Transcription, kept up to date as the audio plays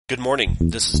Good morning.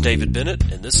 This is David Bennett,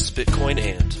 and this is Bitcoin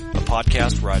And, a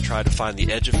podcast where I try to find the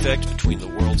edge effect between the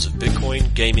worlds of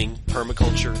Bitcoin, gaming,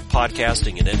 permaculture,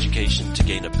 podcasting, and education to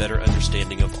gain a better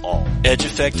understanding of all. Edge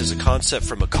effect is a concept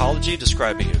from ecology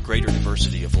describing a greater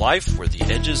diversity of life where the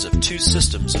edges of two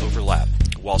systems overlap.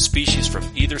 While species from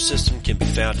either system can be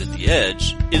found at the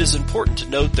edge, it is important to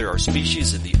note there are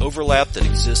species in the overlap that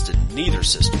exist in neither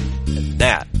system, and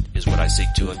that is what I seek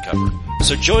to uncover.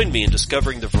 So join me in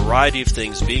discovering the variety of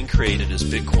things being created as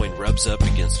Bitcoin rubs up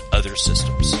against other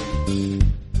systems.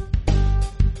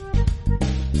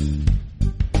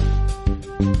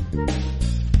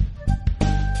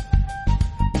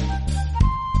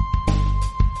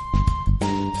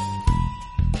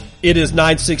 It is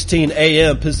 9:16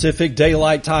 a.m. Pacific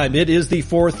Daylight Time. It is the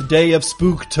fourth day of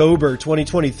Spooktober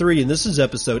 2023, and this is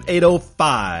episode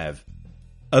 805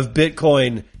 of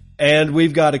Bitcoin. And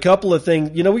we've got a couple of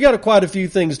things, we got quite a few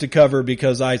things to cover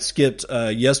because I skipped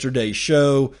yesterday's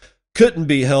show. Couldn't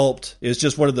be helped. It's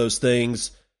just one of those things.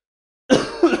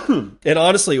 And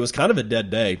honestly, it was kind of a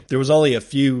dead day. There was only a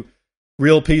few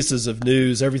real pieces of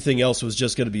news. Everything else was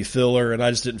just going to be filler, and I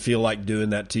just didn't feel like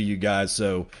doing that to you guys.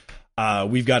 So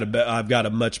I've got a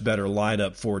much better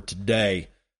lineup for today.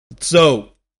 So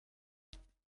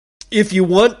if you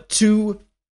want to,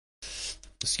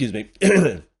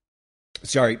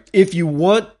 if you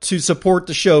want to support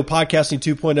the show, Podcasting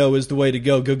 2.0 is the way to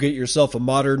go. Go get yourself a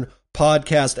modern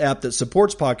podcast app that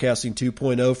supports Podcasting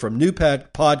 2.0 from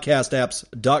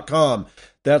newpodcastapps.com.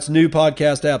 That's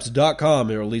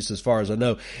newpodcastapps.com, or at least as far as I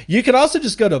know. You can also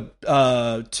just go to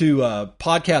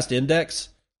Podcast Index.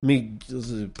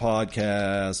 This is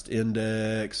Podcast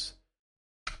Index.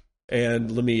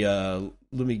 And let me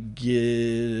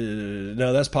get,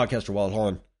 no, that's Podcaster Wallet. Hold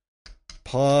on.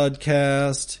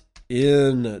 Podcast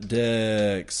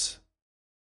Index.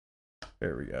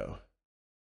 There we go.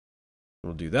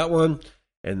 We'll do that one.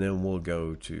 And then we'll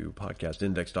go to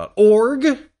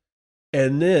podcastindex.org.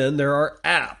 And then there are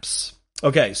apps.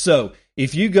 Okay, so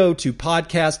if you go to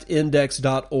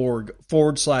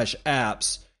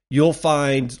podcastindex.org/apps, you'll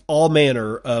find all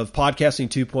manner of Podcasting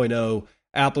 2.0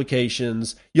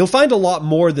 applications. You'll find a lot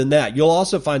more than that. You'll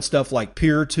also find stuff like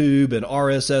PeerTube and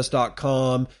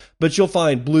RSS.com, but you'll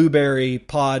find Blueberry,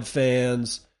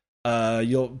 Podfans,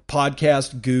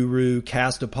 Podcast Guru,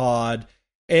 Castapod,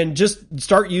 and just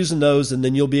start using those, and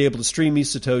then you'll be able to stream me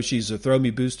Satoshis or throw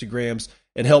me Boostograms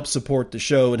and help support the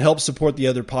show and help support the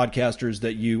other podcasters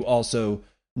that you also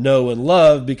know and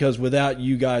love, because without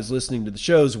you guys listening to the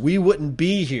shows, we wouldn't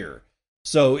be here.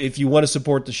 So if you want to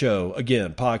support the show,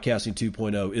 again, Podcasting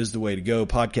 2.0 is the way to go.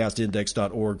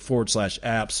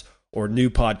 Podcastindex.org/apps or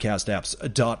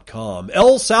newpodcastapps.com.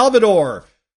 El Salvador.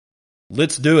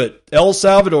 Let's do it. El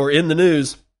Salvador in the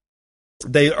news.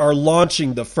 They are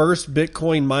launching the first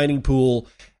Bitcoin mining pool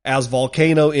as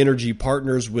Volcano Energy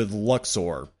partners with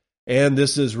Luxor. And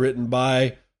this is written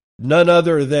by none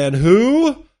other than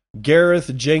who?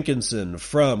 Gareth Jenkinson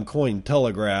from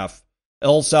Cointelegraph.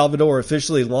 El Salvador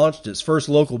officially launched its first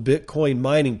local Bitcoin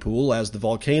mining pool as the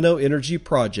Volcano Energy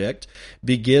Project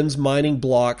begins mining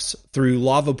blocks through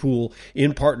Lava Pool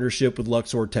in partnership with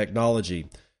Luxor Technology.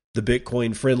 The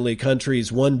Bitcoin-friendly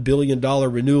country's $1 billion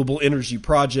renewable energy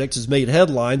project has made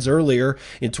headlines earlier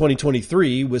in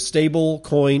 2023 with stable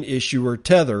coin issuer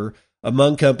Tether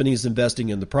among companies investing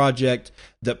in the project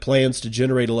that plans to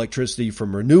generate electricity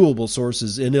from renewable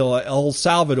sources in El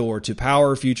Salvador to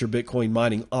power future Bitcoin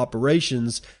mining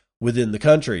operations within the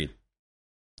country.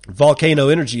 Volcano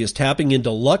Energy is tapping into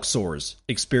Luxor's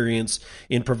experience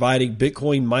in providing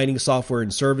Bitcoin mining software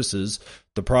and services.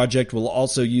 The project will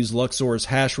also use Luxor's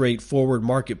hash rate forward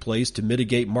marketplace to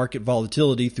mitigate market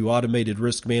volatility through automated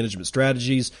risk management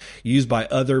strategies used by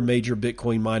other major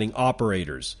Bitcoin mining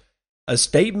operators. A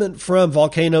statement from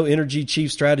Volcano Energy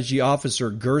Chief Strategy Officer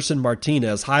Gerson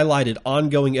Martinez highlighted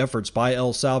ongoing efforts by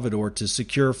El Salvador to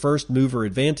secure first-mover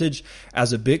advantage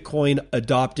as a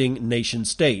Bitcoin-adopting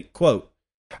nation-state. Quote,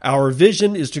 "Our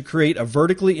vision is to create a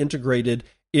vertically integrated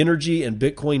energy and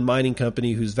Bitcoin mining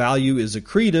company whose value is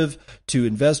accretive to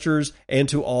investors and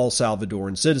to all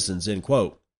Salvadoran citizens," end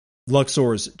quote.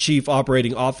 Luxor's Chief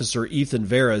Operating Officer Ethan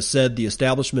Vera said the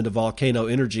establishment of Volcano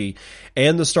Energy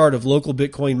and the start of local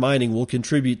Bitcoin mining will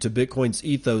contribute to Bitcoin's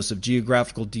ethos of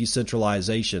geographical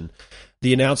decentralization.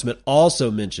 The announcement also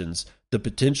mentions the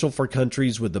potential for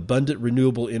countries with abundant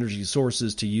renewable energy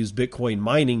sources to use Bitcoin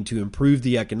mining to improve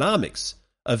the economics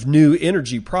of new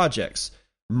energy projects.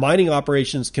 Mining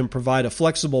operations can provide a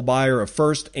flexible buyer of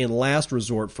first and last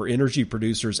resort for energy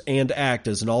producers and act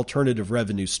as an alternative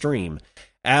revenue stream.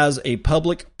 As a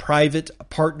public-private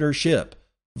partnership,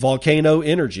 Volcano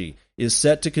Energy is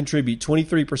set to contribute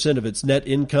 23% of its net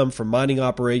income from mining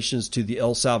operations to the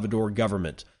El Salvador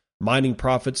government. Mining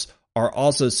profits are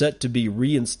also set to be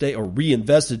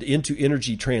reinvested into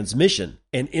energy transmission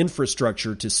and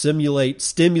infrastructure to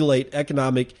stimulate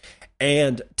economic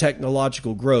and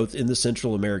technological growth in the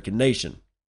Central American nation.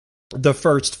 The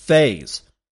first phase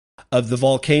of the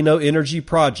Volcano Energy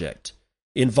project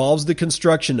involves the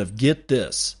construction of, get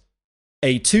this,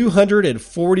 a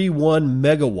 241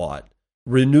 megawatt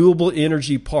renewable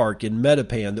energy park in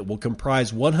Metapan that will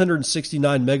comprise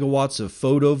 169 megawatts of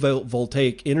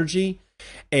photovoltaic energy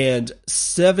and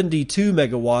 72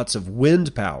 megawatts of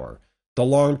wind power. The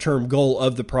long-term goal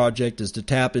of the project is to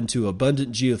tap into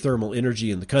abundant geothermal energy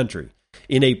in the country.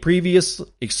 In a previous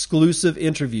exclusive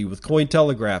interview with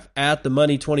Cointelegraph at the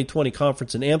Money 2020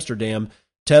 conference in Amsterdam,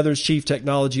 Tether's chief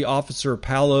technology officer,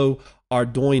 Paulo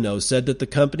Ardoino, said that the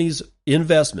company's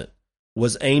investment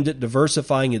was aimed at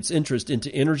diversifying its interest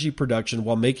into energy production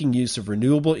while making use of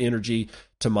renewable energy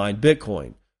to mine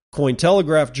Bitcoin.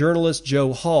 Cointelegraph journalist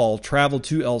Joe Hall traveled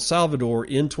to El Salvador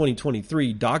in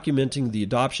 2023, documenting the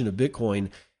adoption of Bitcoin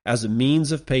as a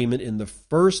means of payment in the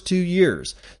first 2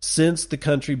 years since the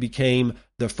country became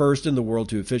the first in the world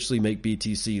to officially make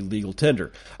BTC legal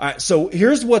tender. All right, so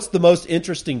here's what's the most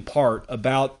interesting part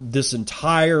about this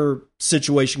entire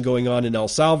situation going on in El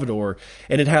Salvador,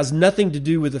 and it has nothing to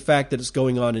do with the fact that it's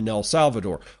going on in El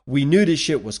Salvador. We knew this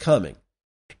shit was coming.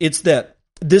 It's that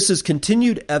this is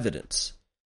continued evidence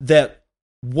that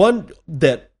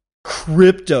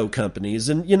crypto companies,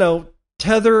 and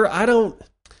Tether,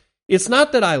 it's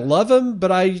not that I love them,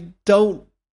 but I don't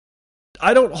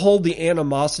hold the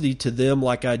animosity to them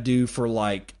like I do for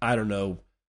Ether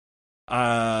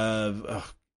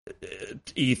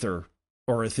or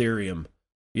Ethereum,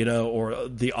 or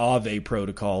the Aave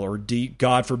protocol, or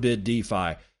God forbid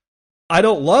DeFi. I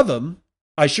don't love them.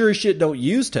 I sure as shit don't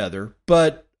use Tether,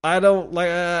 but I don't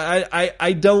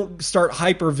I don't start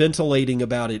hyperventilating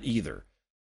about it either.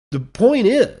 The point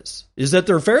is that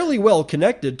they're fairly well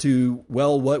connected to,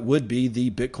 what would be the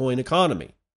Bitcoin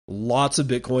economy. Lots of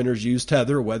Bitcoiners use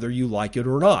Tether, whether you like it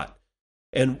or not.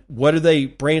 And what are they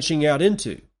branching out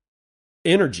into?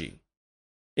 Energy.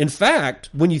 In fact,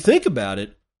 when you think about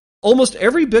it, almost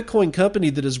every Bitcoin company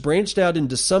that has branched out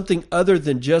into something other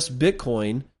than just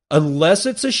Bitcoin, unless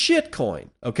it's a shit coin,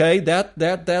 okay?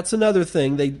 That's another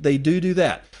thing. They do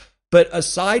that. But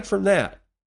aside from that,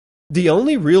 the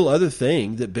only real other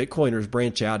thing that Bitcoiners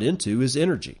branch out into is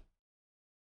energy.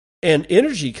 And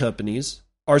energy companies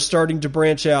are starting to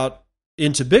branch out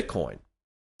into Bitcoin.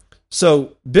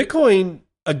 So Bitcoin,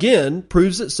 again,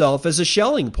 proves itself as a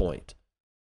Schelling point.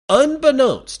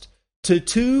 Unbeknownst to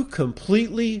two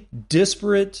completely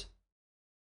disparate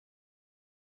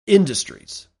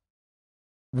industries,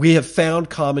 we have found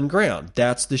common ground.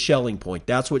 That's the Schelling point.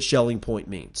 That's what Schelling point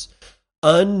means.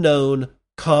 Unknown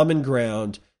common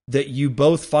ground that you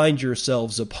both find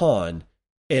yourselves upon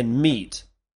and meet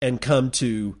and come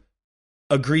to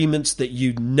agreements that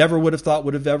you never would have thought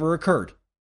would have ever occurred.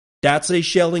 That's a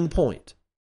Schelling point.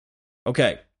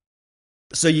 Okay.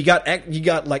 So you got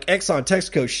like Exxon,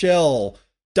 Texaco, Shell,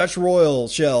 Dutch Royal,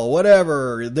 Shell,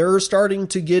 whatever. They're starting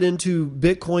to get into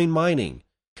Bitcoin mining.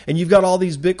 And you've got all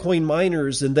these Bitcoin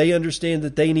miners, and they understand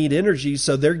that they need energy,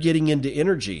 so they're getting into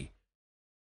energy.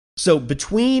 So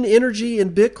between energy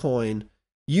and Bitcoin,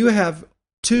 you have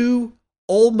two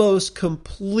almost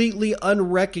completely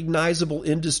unrecognizable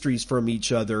industries from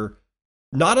each other,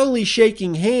 not only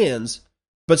shaking hands,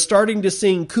 but starting to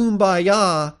sing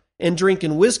Kumbaya and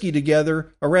drinking whiskey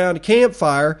together around a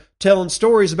campfire, telling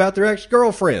stories about their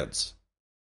ex-girlfriends.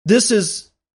 This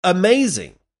is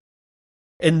amazing.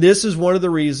 And this is one of the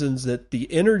reasons that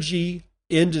the energy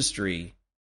industry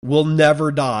will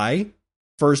never die.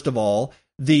 First of all,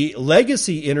 the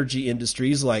legacy energy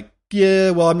industries I'm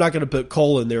not going to put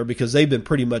coal in there because they've been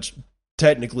pretty much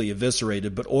technically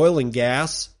eviscerated, but oil and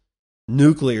gas,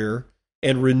 nuclear,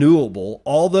 and renewable,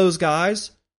 all those guys,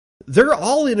 they're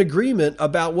all in agreement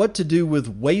about what to do with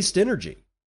waste energy.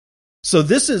 So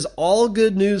this is all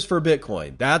good news for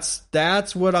Bitcoin.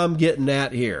 That's what I'm getting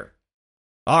at here.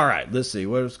 All right, let's see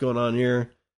what's going on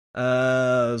here.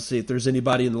 Let's see if there's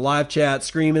anybody in the live chat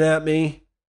screaming at me.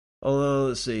 Oh,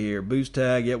 let's see here. Boost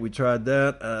tag. Yeah, we tried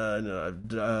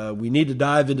that. We need to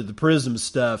dive into the Prism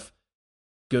stuff.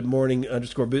 Good morning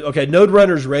 _ Okay, Node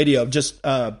Runners Radio. Just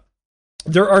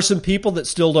there are some people that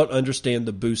still don't understand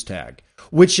the boost tag,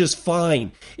 which is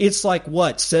fine. It's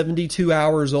 72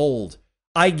 hours old.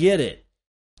 I get it.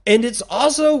 And it's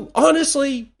also,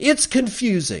 honestly, it's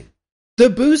confusing. The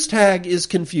boost tag is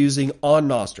confusing on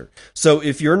Nostr. So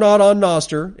if you're not on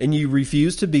Nostr and you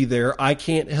refuse to be there, I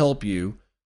can't help you.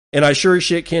 And I sure as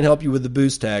shit can't help you with the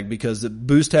boost tag because the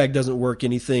boost tag doesn't work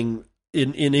anything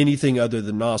in anything other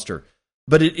than Noster.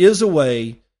 But it is a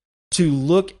way to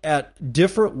look at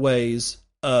different ways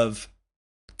of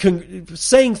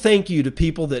saying thank you to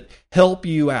people that help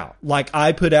you out. Like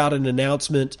I put out an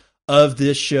announcement of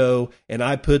this show and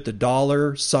I put the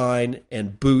 $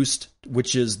 and boost,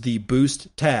 which is the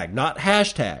boost tag, not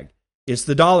hashtag. It's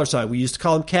the $. We used to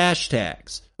call them cash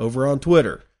tags over on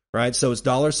Twitter, right? So it's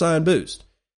 $ boost.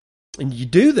 And you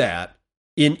do that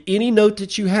in any note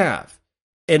that you have.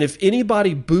 And if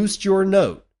anybody boosts your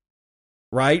note,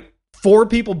 right? 4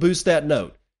 people boost that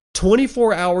note.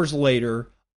 24 hours later,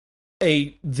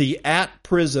 the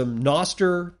 @Prism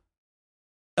Noster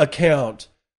account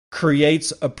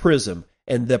creates a prism.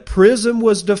 And the prism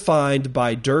was defined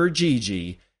by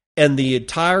Gigi, and the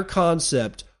entire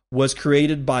concept was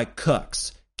created by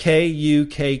Kukks. Kukks,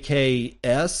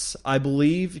 I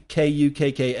believe.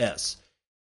 Kukks.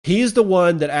 He's the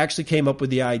one that actually came up with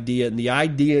the idea, and the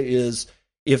idea is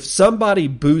if somebody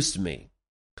boosts me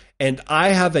and I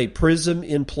have a prism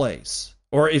in place,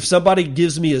 or if somebody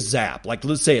gives me a zap, like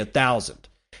let's say 1,000,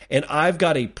 and I've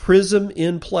got a prism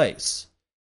in place,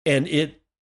 and it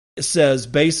says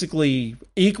basically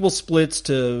equal splits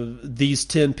to these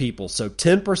 10 people, so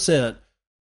 10%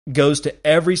 goes to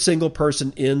every single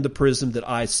person in the prism that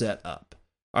I set up.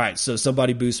 All right, so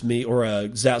somebody boosts me or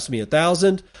zaps me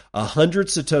 1,000, 100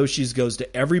 Satoshis goes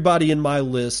to everybody in my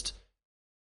list.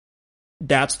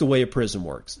 That's the way a prism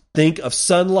works. Think of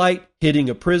sunlight hitting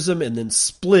a prism and then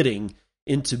splitting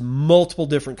into multiple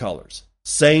different colors.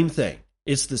 Same thing.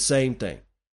 It's the same thing.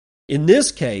 In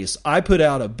this case, I put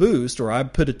out a boost, or I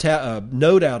put a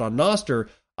note out on Noster.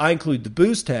 I include the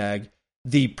boost tag.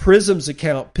 The Prisms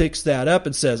account picks that up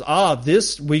and says,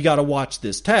 we got to watch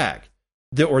this tag.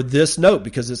 Or this note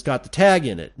because it's got the tag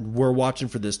in it. We're watching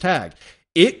for this tag.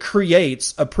 It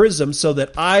creates a prism so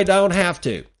that I don't have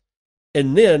to.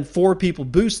 And then 4 people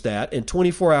boost that, and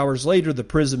 24 hours later, the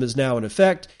prism is now in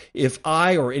effect. If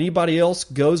I or anybody else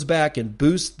goes back and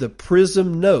boosts the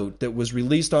prism note that was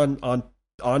released on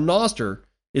Noster,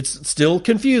 it's still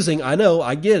confusing. I know,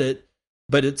 I get it,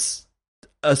 but it's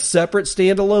a separate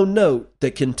standalone note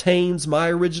that contains my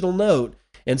original note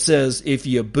and says if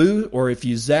you boot or if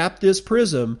you zap this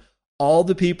prism, all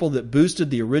the people that boosted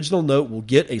the original note will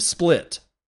get a split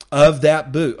of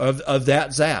that of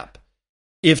that zap.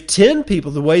 If 10 people,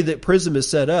 the way that Prism is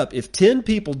set up, if 10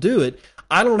 people do it,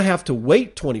 I don't have to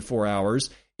wait 24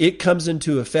 hours. It comes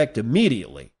into effect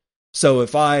immediately. So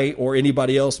if I or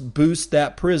anybody else boosts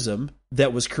that prism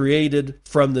that was created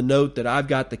from the note that I've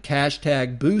got the cash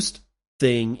tag boost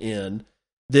thing in,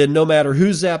 then no matter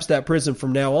who zaps that prism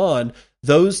from now on,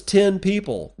 those 10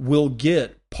 people will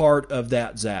get part of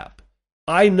that zap.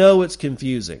 I know it's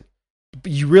confusing,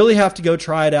 but you really have to go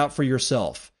try it out for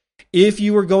yourself. If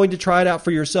you are going to try it out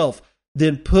for yourself,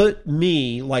 then put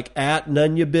me, like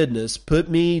 @NunyaBusiness, put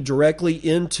me directly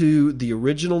into the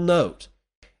original note,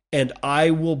 and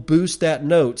I will boost that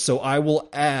note, so I will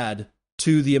add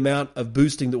to the amount of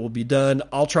boosting that will be done.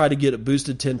 I'll try to get it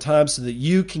boosted 10 times so that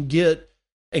you can get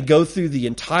and go through the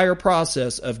entire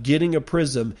process of getting a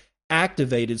prism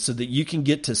activated so that you can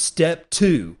get to step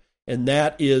 2, and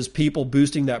that is people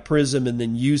boosting that prism and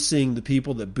then you seeing the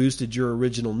people that boosted your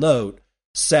original note,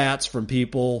 sats from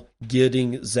people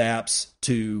getting zaps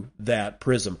to that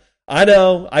prism. I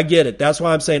know, I get it. That's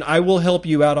why I'm saying I will help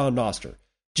you out on Noster.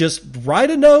 Just write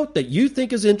a note that you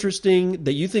think is interesting,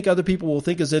 that you think other people will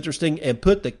think is interesting, and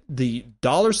put the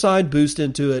 $ boost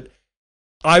into it.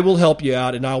 I will help you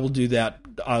out, and I will do that.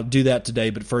 I'll do that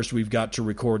today, but first we've got to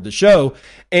record the show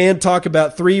and talk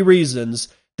about 3 reasons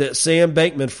that Sam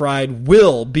Bankman-Fried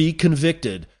will be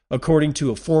convicted, according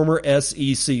to a former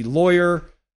SEC lawyer.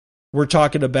 We're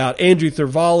talking about Andrew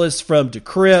Thurvalis from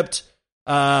Decrypt,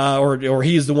 or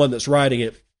he's the one that's writing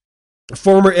it.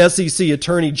 Former SEC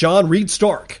attorney John Reed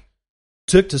Stark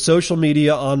took to social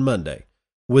media on Monday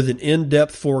with an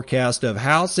in-depth forecast of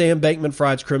how Sam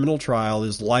Bankman-Fried's criminal trial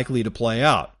is likely to play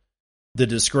out. The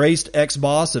disgraced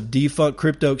ex-boss of defunct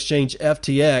crypto exchange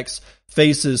FTX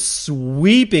faces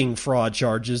sweeping fraud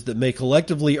charges that may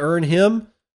collectively earn him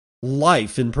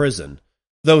life in prison,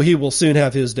 though he will soon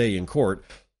have his day in court.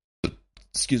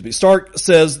 Excuse me. Stark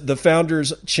says the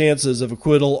founder's chances of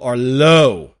acquittal are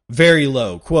low, very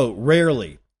low. Quote,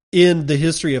 rarely in the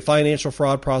history of financial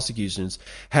fraud prosecutions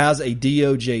has a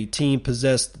DOJ team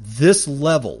possessed this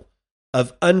level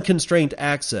of unconstrained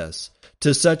access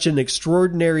to such an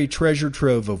extraordinary treasure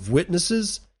trove of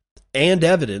witnesses and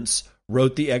evidence,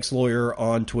 wrote the ex-lawyer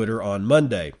on Twitter on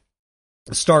Monday.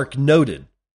 Stark noted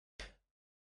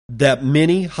that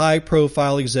many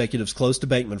high-profile executives close to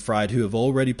Bankman-Fried who have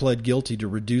already pled guilty to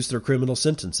reduce their criminal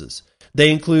sentences. They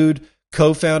include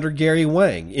co-founder Gary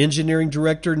Wang, engineering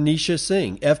director Nisha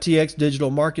Singh, FTX Digital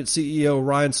Market CEO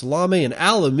Ryan Salame, and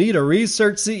Alameda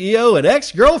Research CEO and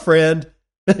ex-girlfriend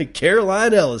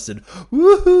Caroline Ellison.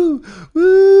 Woohoo!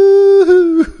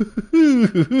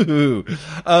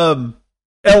 Woohoo!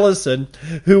 Ellison,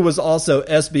 who was also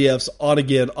SBF's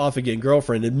on-again, off-again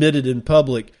girlfriend, admitted in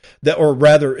public that, or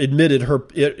rather admitted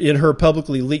in her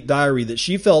publicly leaked diary that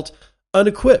she felt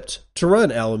unequipped to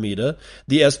run Alameda,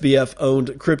 the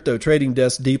SBF-owned crypto trading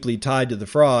desk deeply tied to the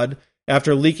fraud.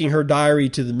 After leaking her diary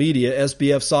to the media,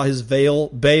 SBF saw his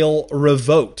bail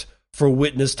revoked for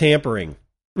witness tampering.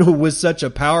 With such a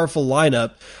powerful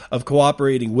lineup of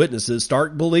cooperating witnesses,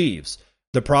 Stark believes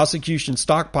the prosecution's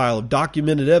stockpile of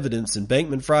documented evidence in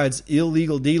Bankman-Fried's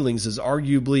illegal dealings is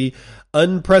arguably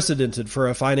unprecedented for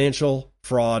a financial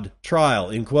fraud trial,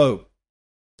 end quote.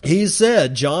 He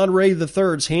said John Ray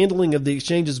III's handling of the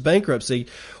exchange's bankruptcy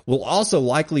will also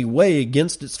likely weigh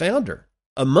against its founder.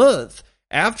 A month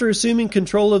after assuming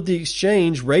control of the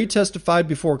exchange, Ray testified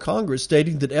before Congress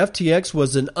stating that FTX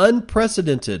was an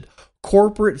unprecedented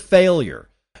corporate failure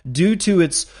due to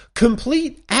its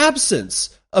complete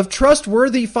absence of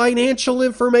trustworthy financial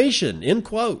information, end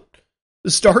quote.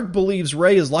 Stark believes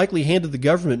Ray has likely handed the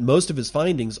government most of his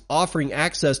findings, offering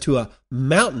access to a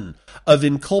mountain of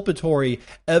inculpatory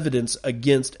evidence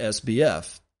against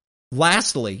SBF.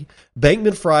 Lastly,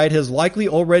 Bankman-Fried has likely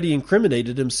already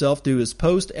incriminated himself through his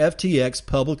post-FTX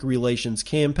public relations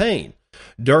campaign,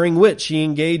 during which he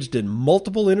engaged in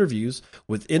multiple interviews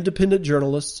with independent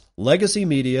journalists, legacy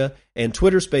media, and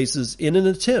Twitter spaces in an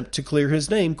attempt to clear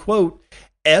his name. Quote,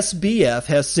 SBF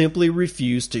has simply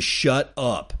refused to shut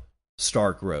up,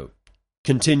 Stark wrote.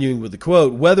 Continuing with the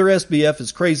quote, whether SBF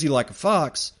is crazy like a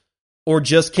fox or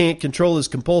just can't control his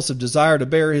compulsive desire to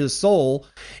bare his soul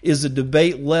is a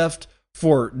debate left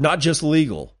for not just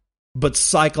legal, but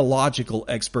psychological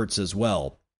experts as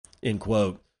well, end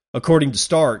quote. According to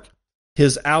Stark,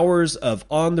 his hours of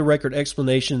on-the-record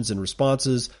explanations and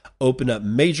responses open up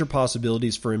major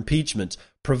possibilities for impeachment,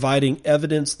 providing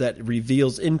evidence that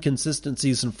reveals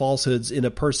inconsistencies and falsehoods in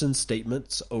a person's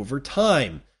statements over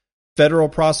time. Federal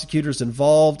prosecutors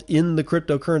involved in the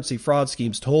cryptocurrency fraud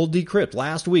schemes told Decrypt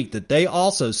last week that they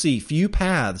also see few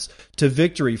paths to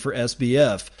victory for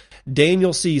SBF.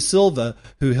 Daniel C. Silva,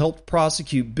 who helped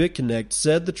prosecute BitConnect,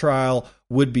 said the trial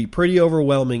would be pretty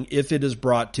overwhelming if it is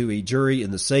brought to a jury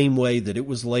in the same way that it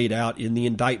was laid out in the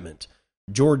indictment.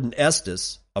 Jordan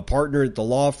Estes, a partner at the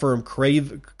law firm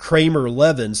Kramer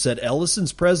Levin, said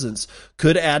Ellison's presence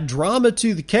could add drama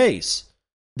to the case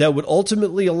that would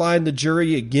ultimately align the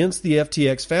jury against the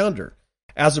FTX founder.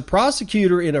 As a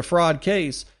prosecutor in a fraud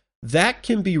case, that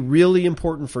can be really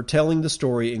important for telling the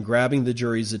story and grabbing the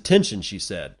jury's attention, she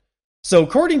said. So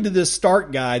according to this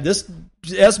Stark guy, this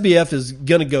SBF is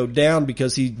going to go down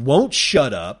because he won't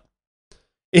shut up.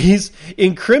 He's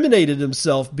incriminated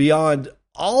himself beyond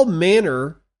all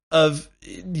manner of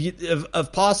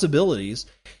possibilities.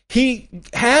 He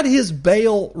had his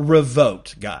bail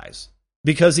revoked, guys,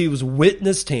 because he was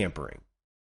witness tampering.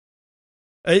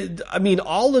 I mean,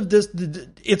 all of this,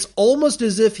 it's almost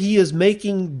as if he is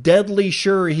making deadly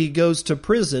sure he goes to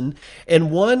prison, and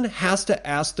one has to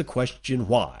ask the question,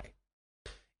 why?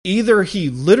 Either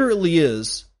he literally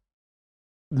is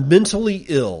mentally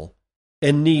ill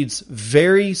and needs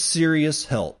very serious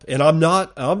help. And I'm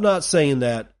not saying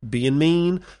that being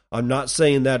mean. I'm not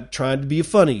saying that trying to be a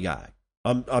funny guy.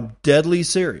 I'm deadly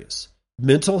serious.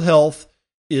 Mental health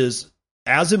is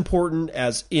as important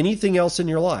as anything else in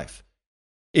your life.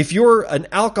 If you're an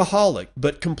alcoholic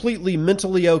but completely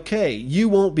mentally okay, you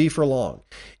won't be for long.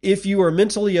 If you are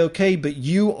mentally okay but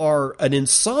you are an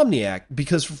insomniac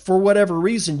because for whatever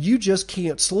reason you just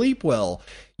can't sleep well,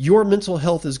 your mental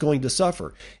health is going to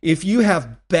suffer. If you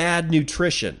have bad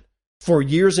nutrition for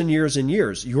years and years and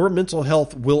years, your mental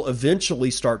health will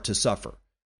eventually start to suffer.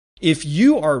 If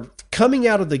you are coming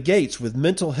out of the gates with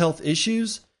mental health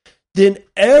issues, then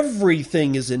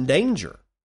everything is in danger.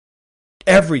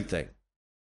 Everything.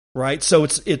 Right? So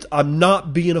I'm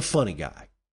not being a funny guy.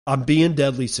 I'm being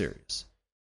deadly serious.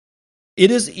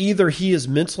 It is either he is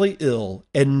mentally ill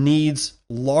and needs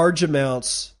large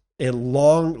amounts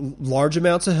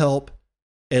of help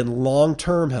and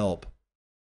long-term help,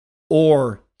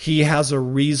 or he has a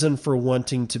reason for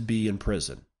wanting to be in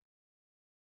prison.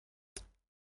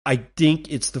 I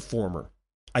think it's the former.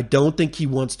 I don't think he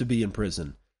wants to be in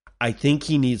prison. I think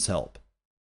he needs help.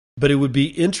 But it would be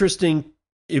interesting.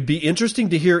 It'd be interesting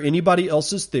to hear anybody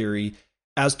else's theory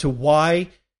as to why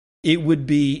it would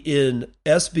be in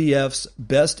SBF's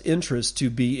best interest to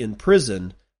be in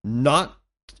prison, not,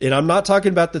 and I'm not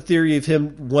talking about the theory of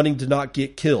him wanting to not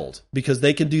get killed, because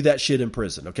they can do that shit in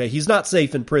prison, okay? He's not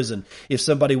safe in prison if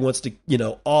somebody wants to,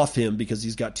 off him because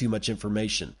he's got too much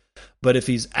information. But if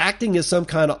he's acting as some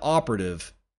kind of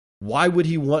operative, why would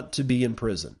he want to be in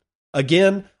prison?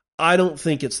 Again, I don't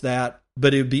think it's that,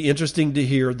 but it would be interesting to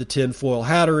hear the tinfoil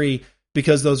hattery,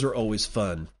 because those are always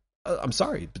fun. I'm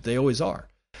sorry, but they always are.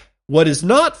 What is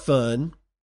not fun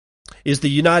is the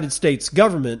United States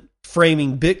government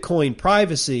framing Bitcoin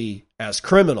privacy as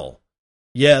criminal.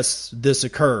 Yes, this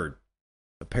occurred.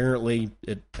 Apparently,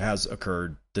 it has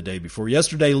occurred the day before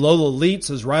yesterday. Lola Leitz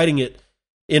is writing it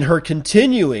in her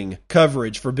continuing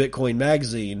coverage for Bitcoin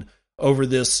Magazine over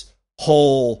this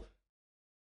whole,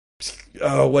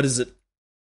 what is it?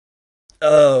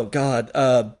 Oh,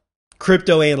 God.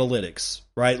 Crypto analytics,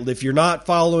 right? If you're not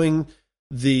following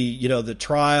the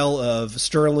trial of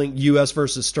Sterling, U.S.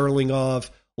 versus Sterlingov,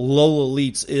 Lola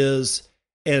Leitz is,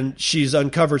 and she's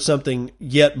uncovered something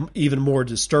yet even more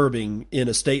disturbing in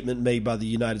a statement made by the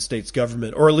United States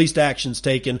government, or at least actions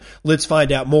taken. Let's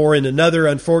find out more in another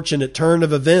unfortunate turn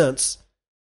of events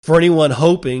for anyone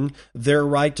hoping their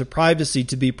right to privacy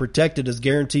to be protected as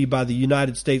guaranteed by the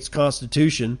United States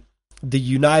Constitution, the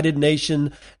United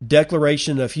Nations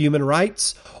Declaration of Human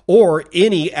Rights, or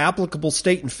any applicable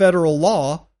state and federal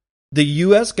law. The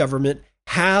U.S. government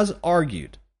has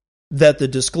argued that the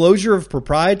disclosure of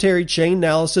proprietary chain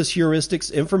analysis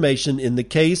heuristics information in the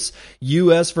case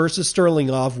U.S. versus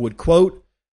Sterlingov would, quote,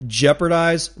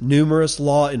 jeopardize numerous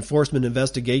law enforcement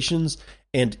investigations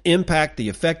and impact the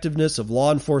effectiveness of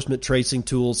law enforcement tracing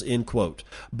tools, end quote,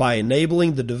 by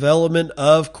enabling the development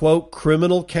of, quote,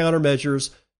 criminal countermeasures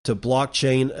to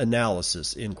blockchain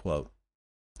analysis, end quote.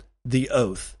 The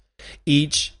oath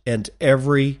each and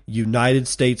every United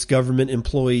States government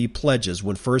employee pledges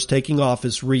when first taking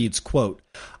office reads, quote,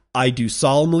 I do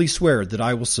solemnly swear that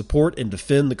I will support and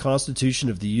defend the Constitution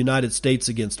of the United States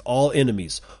against all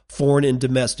enemies, foreign and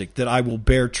domestic, that I will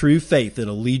bear true faith and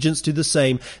allegiance to the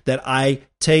same, that I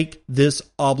take this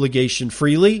obligation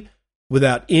freely,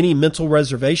 without any mental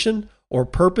reservation or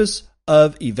purpose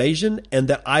of evasion, and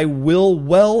that I will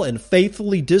well and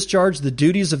faithfully discharge the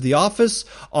duties of the office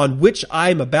on which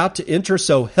I am about to enter,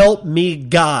 so help me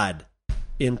God,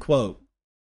 end quote.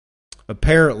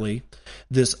 Apparently,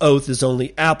 this oath is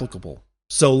only applicable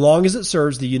so long as it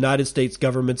serves the United States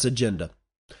government's agenda.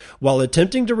 While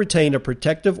attempting to retain a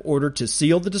protective order to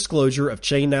seal the disclosure of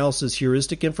chain analysis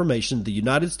heuristic information, the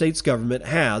United States government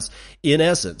has, in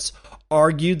essence,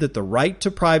 argued that the right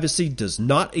to privacy does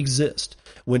not exist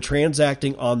when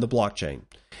transacting on the blockchain.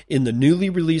 In the newly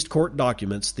released court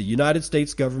documents, the United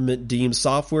States government deems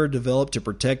software developed to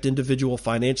protect individual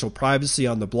financial privacy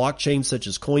on the blockchain, such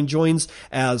as CoinJoins,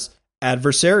 as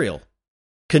adversarial,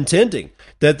 contending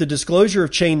that the disclosure of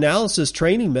chain analysis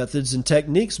training methods and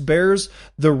techniques bears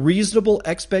the reasonable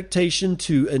expectation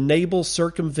to enable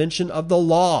circumvention of the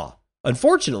law.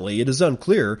 Unfortunately, it is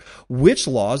unclear which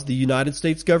laws the United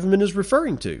States government is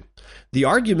referring to. The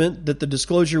argument that the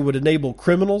disclosure would enable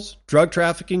criminals, drug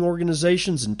trafficking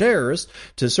organizations, and terrorists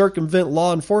to circumvent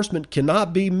law enforcement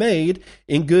cannot be made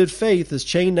in good faith, as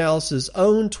Chainalysis'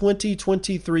 own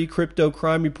 2023 crypto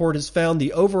crime report has found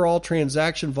the overall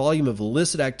transaction volume of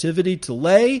illicit activity to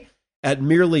lay at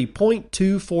merely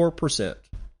 0.24%.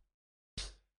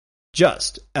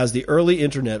 Just as the early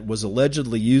internet was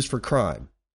allegedly used for crime,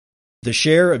 the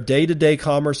share of day-to-day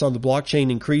commerce on the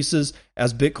blockchain increases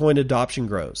as Bitcoin adoption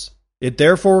grows. It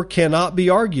therefore cannot be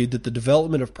argued that the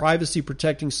development of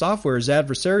privacy-protecting software is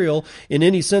adversarial in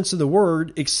any sense of the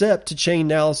word, except to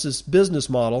Chainalysis' business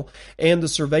model and the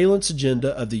surveillance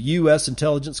agenda of the U.S.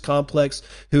 intelligence complex,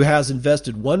 who has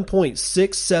invested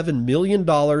 $1.67 million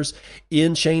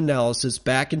in Chainalysis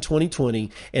back in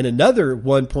 2020 and another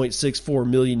 $1.64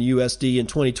 million USD in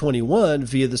 2021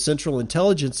 via the Central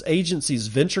Intelligence Agency's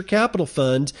venture capital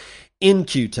fund,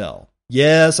 In-Q-Tel.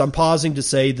 Yes, I'm pausing to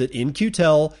say that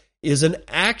In-Q-Tel is an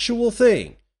actual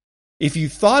thing. If you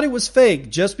thought it was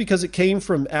fake just because it came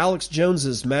from Alex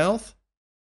Jones's mouth,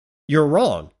 you're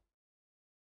wrong.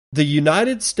 The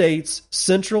United States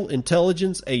Central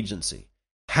Intelligence Agency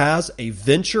has a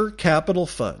venture capital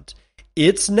fund.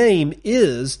 Its name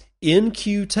is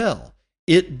In-Q-Tel.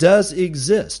 It does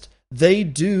exist. They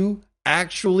do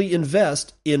actually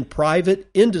invest in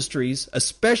private industries,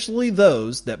 especially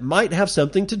those that might have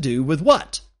something to do with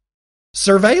what?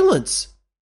 Surveillance.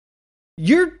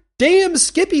 You're damn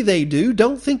skippy they do.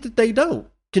 Don't think that they don't.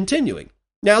 Continuing.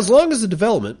 Now, as long as the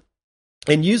development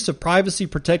and use of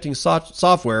privacy-protecting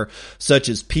software such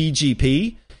as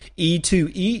PGP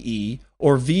E2EE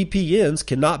or VPNs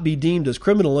cannot be deemed as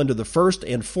criminal under the First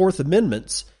and Fourth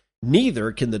Amendments.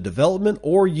 Neither can the development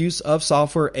or use of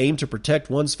software aimed to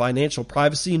protect one's financial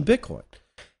privacy in Bitcoin.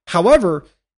 However,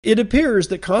 it appears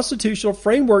that constitutional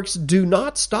frameworks do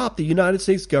not stop the United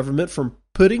States government from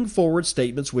putting forward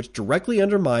statements which directly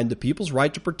undermine the people's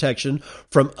right to protection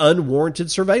from unwarranted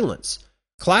surveillance.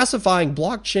 Classifying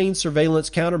blockchain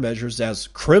surveillance countermeasures as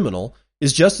criminal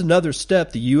is just another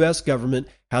step the U.S. government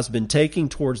has been taking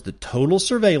towards the total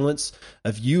surveillance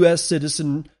of U.S.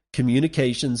 citizen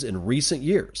communications in recent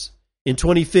years. In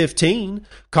 2015,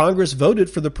 Congress voted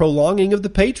for the prolonging of the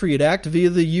Patriot Act via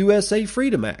the USA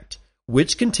Freedom Act,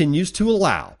 which continues to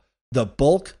allow the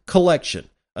bulk collection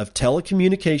of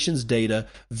telecommunications data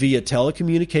via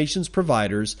telecommunications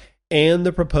providers, and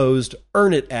the proposed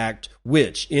Earn It Act,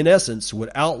 which, in essence, would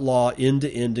outlaw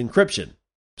end-to-end encryption.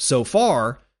 So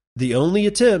far, the only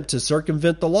attempt to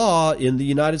circumvent the law in the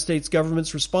United States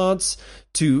government's response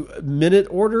to minute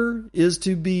order is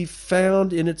to be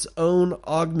found in its own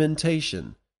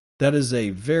augmentation. That is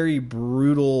a very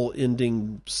brutal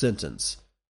ending sentence.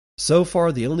 So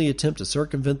far, the only attempt to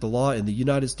circumvent the law in the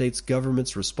United States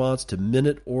government's response to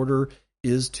minute order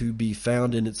is to be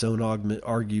found in its own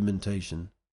argumentation.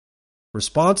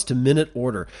 Response to minute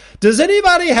order. Does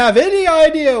anybody have any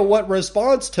idea what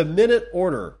response to minute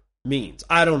order means?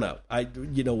 I don't know.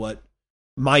 You know what?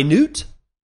 Minute?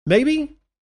 Maybe?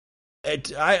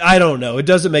 I don't know. It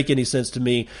doesn't make any sense to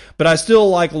me, but I still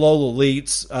like Lola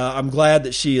Leitz. I'm glad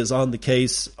that she is on the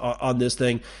case on this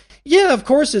thing. Yeah, of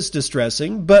course it's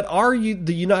distressing, but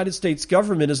the United States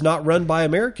government is not run by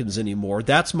Americans anymore.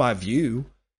 That's my view.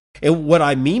 And what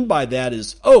I mean by that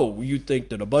is, you think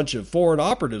that a bunch of foreign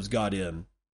operatives got in.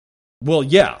 Well,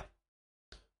 yeah,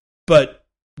 but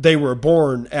they were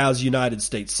born as United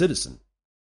States citizens.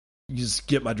 You just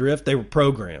get my drift? They were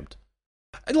programmed.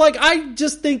 I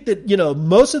just think that,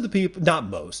 most of the people, not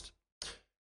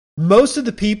most of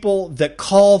the people that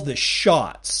call the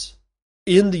shots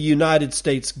in the United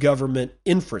States government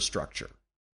infrastructure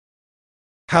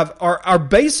are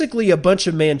basically a bunch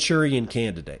of Manchurian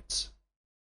candidates.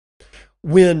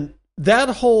 When that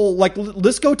whole,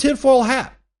 let's go tinfoil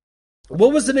hat.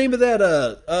 What was the name of that?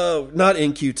 Not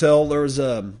In-Q-Tel. There was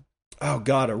a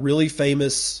really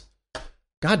famous,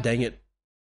 God dang it.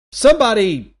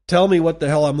 Somebody tell me what the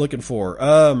hell I'm looking for.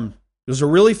 It was a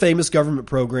really famous government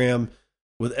program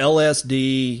with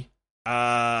LSD,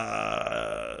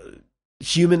 I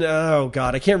can't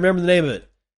remember the name of it.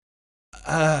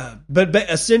 But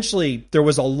essentially, there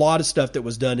was a lot of stuff that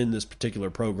was done in this particular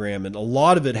program, and a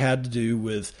lot of it had to do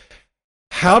with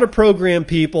how to program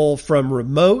people from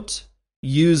remote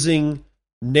using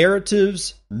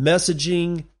narratives,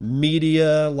 messaging,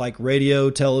 media like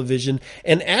radio, television,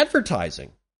 and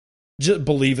advertising. Just,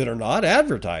 believe it or not,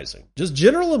 advertising. Just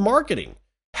general marketing.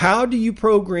 How do you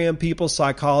program people's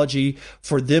psychology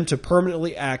for them to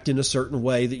permanently act in a certain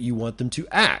way that you want them to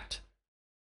act?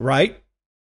 Right?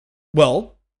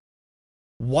 Well,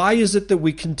 why is it that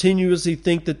we continuously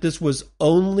think that this was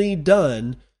only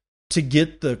done to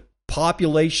get the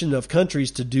population of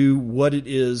countries to do what it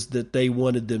is that they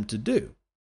wanted them to do?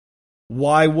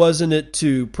 Why wasn't it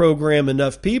to program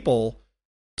enough people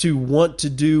to want to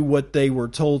do what they were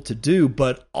told to do,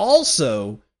 but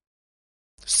also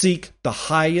seek the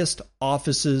highest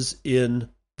offices in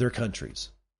their countries?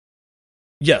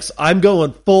 Yes, I'm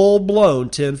going full-blown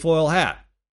tinfoil hat.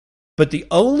 But the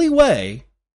only way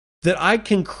that I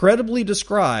can credibly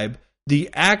describe the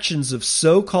actions of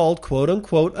so-called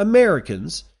quote-unquote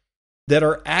Americans that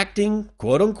are acting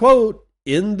quote-unquote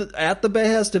at the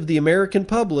behest of the American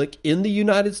public in the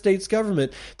United States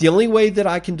government, the only way that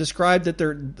I can describe that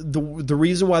the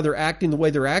reason why they're acting the way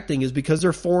they're acting is because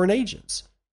they're foreign agents.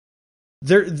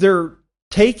 They're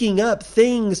taking up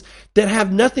things that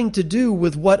have nothing to do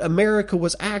with what America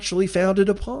was actually founded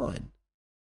upon.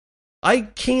 I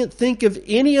can't think of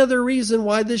any other reason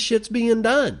why this shit's being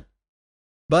done.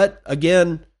 But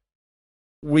again,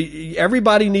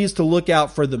 everybody needs to look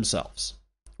out for themselves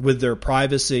with their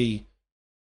privacy,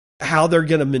 how they're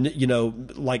going to,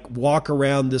 walk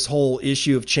around this whole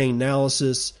issue of chain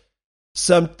analysis.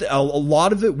 A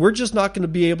lot of it, we're just not going to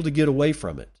be able to get away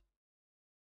from it.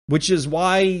 Which is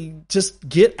why just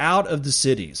get out of the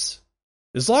cities.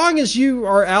 As long as you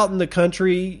are out in the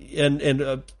country,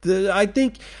 I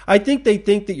think they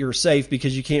think that you're safe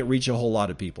because you can't reach a whole lot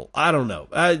of people. I don't know.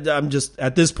 I'm just,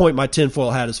 at this point, my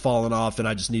tinfoil hat has fallen off, and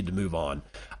I just need to move on.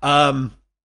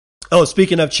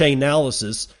 Speaking of chain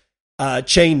analysis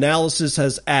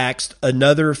has axed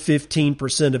another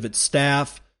 15% of its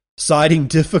staff, citing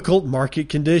difficult market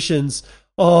conditions.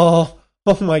 Oh,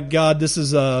 Oh my God, this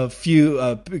is a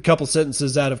couple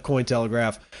sentences out of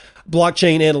Cointelegraph.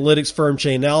 Blockchain analytics firm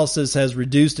Chainalysis has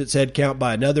reduced its headcount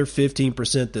by another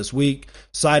 15% this week,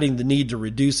 citing the need to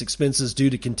reduce expenses due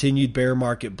to continued bear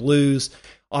market blues.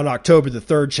 On October the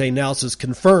 3rd, Chainalysis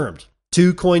confirmed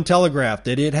to Cointelegraph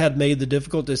that it had made the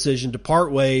difficult decision to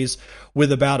part ways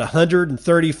with about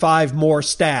 135 more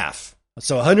staff.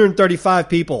 So 135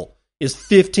 people is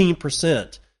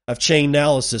 15% of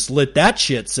Chainalysis. Let that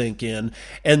shit sink in,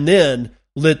 and then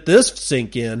let this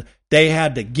sink in. They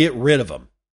had to get rid of them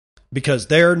because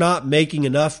they're not making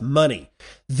enough money.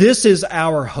 This is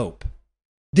our hope.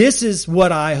 This is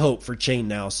what I hope for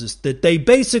Chainalysis, that they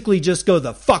basically just go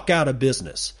the fuck out of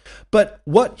business. But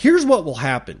here's what will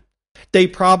happen. They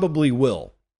probably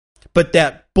will. But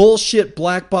that bullshit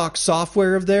black box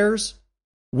software of theirs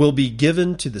will be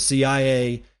given to the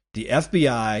CIA, the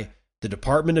FBI, the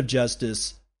Department of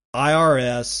Justice,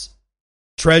 IRS,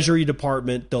 Treasury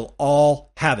Department. They'll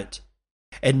all have it.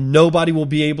 And nobody will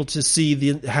be able to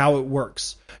see how it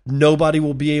works. Nobody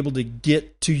will be able to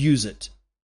get to use it.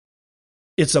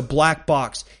 It's a black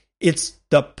box. It's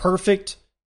the perfect,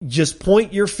 just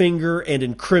point your finger and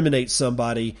incriminate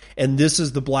somebody, and this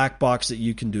is the black box that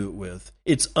you can do it with.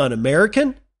 It's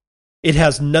un-American. It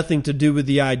has nothing to do with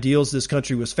the ideals this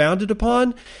country was founded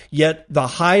upon, yet the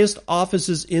highest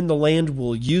offices in the land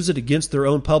will use it against their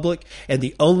own public, and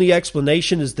the only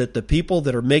explanation is that the people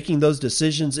that are making those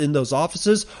decisions in those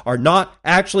offices are not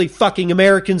actually fucking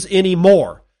Americans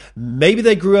anymore. Maybe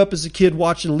they grew up as a kid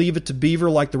watching Leave It to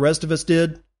Beaver like the rest of us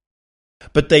did,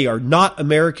 but they are not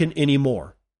American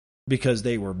anymore because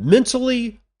they were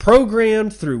mentally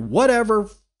programmed through whatever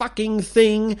fucking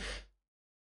thing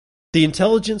the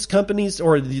intelligence companies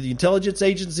or the intelligence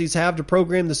agencies have to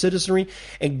program the citizenry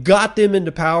and got them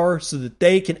into power so that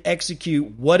they can execute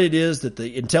what it is that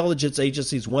the intelligence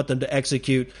agencies want them to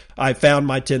execute. I found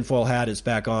my tinfoil hat is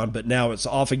back on, but now it's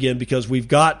off again because we've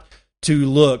got to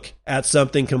look at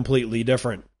something completely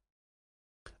different.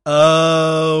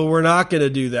 Oh, we're not going to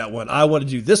do that one. I want to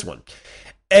do this one.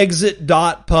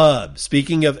 Exit.pub.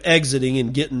 Speaking of exiting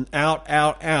and getting out.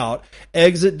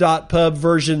 Exit.pub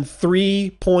version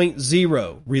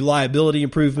 3.0. Reliability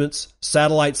improvements,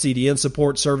 satellite CDN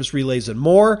support, service relays, and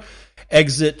more.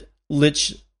 Exit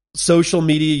lets social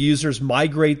media users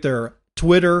migrate their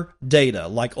Twitter data,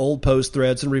 like old post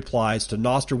threads and replies, to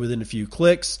Nostr within a few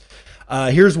clicks.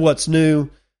 Here's what's new.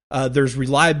 There's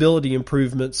reliability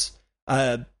improvements.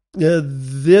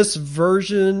 This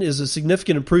version is a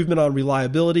significant improvement on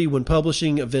reliability when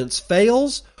publishing events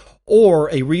fails or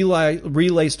a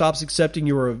relay stops accepting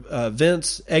your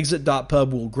events.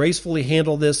 Exit.pub will gracefully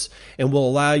handle this and will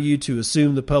allow you to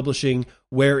assume the publishing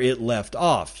where it left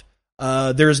off.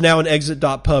 There is now an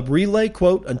exit.pub relay.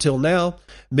 Quote, until now,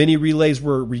 many relays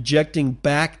were rejecting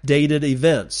backdated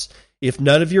events. If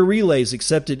none of your relays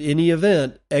accepted any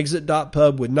event,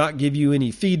 exit.pub would not give you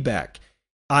any feedback.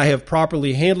 I have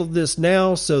properly handled this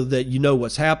now so that you know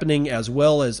what's happening, as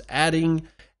well as adding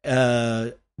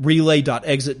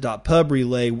relay.exit.pub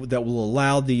relay that will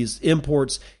allow these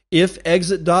imports. If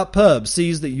exit.pub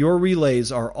sees that your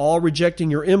relays are all rejecting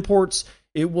your imports,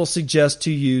 it will suggest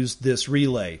to use this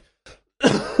relay.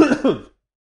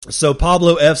 So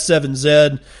Pablo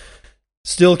F7Z,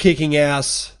 still kicking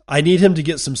ass. I need him to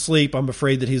get some sleep. I'm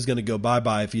afraid that he's going to go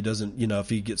bye-bye if he doesn't, if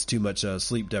he gets too much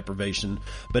sleep deprivation.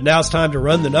 But now it's time to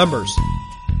run the numbers.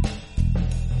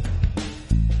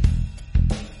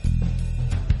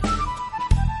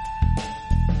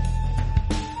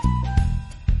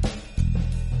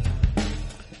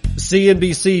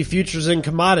 CNBC futures and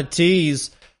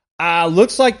commodities.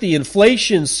 Looks like the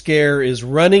inflation scare is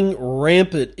running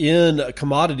rampant in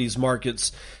commodities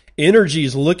markets. Energy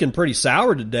is looking pretty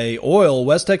sour today. Oil,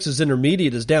 West Texas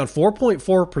Intermediate, is down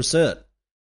 4.4%,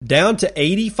 down to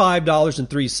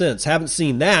 $85.03. Haven't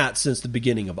seen that since the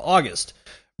beginning of August.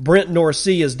 Brent North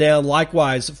Sea is down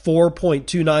likewise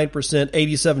 4.29%,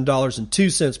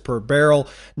 $87.02 per barrel.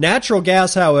 Natural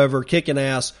gas, however, kicking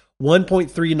ass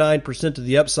 1.39% to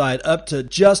the upside, up to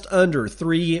just under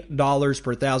 $3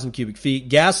 per thousand cubic feet.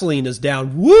 Gasoline is down,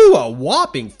 a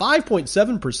whopping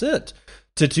 5.7%.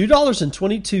 to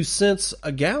 $2.22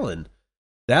 a gallon.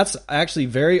 That's actually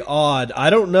very odd. I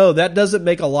don't know. That doesn't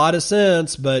make a lot of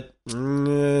sense, but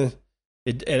it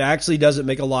actually doesn't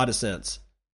make a lot of sense.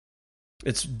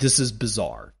 This is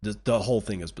bizarre. The whole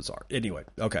thing is bizarre. Anyway,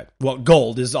 okay. Well,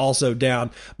 gold is also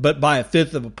down, but by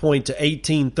 1/5 of a point to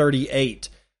 1838.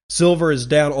 Silver is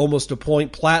down almost a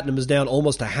point. Platinum is down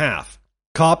almost a half.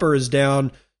 Copper is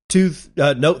down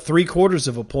 3/4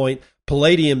 of a point.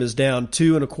 Palladium is down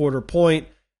 2 1/4 point.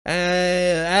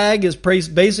 Ag is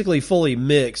basically fully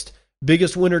mixed.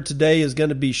 Biggest winner today is going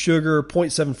to be sugar,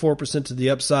 0.74% to the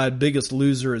upside. Biggest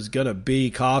loser is going to be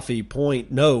coffee,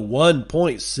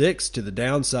 1.6 to the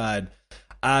downside.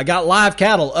 I got live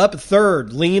cattle up a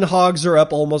third. Lean hogs are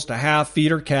up almost a half.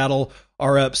 Feeder cattle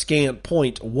are up scant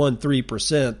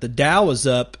 0.13%. The Dow is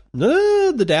up.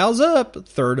 The Dow's up a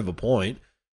third of a point.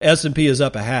 S&P is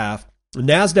up a half.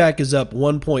 NASDAQ is up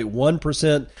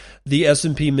 1.1%. The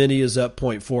S&P Mini is up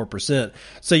 0.4%.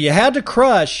 So you had to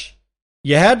crush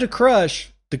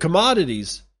the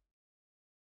commodities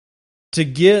to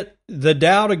get the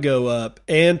Dow to go up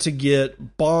and to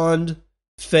get bond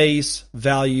face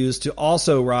values to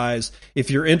also rise. If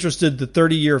you're interested, the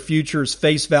 30-year futures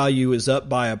face value is up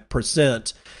by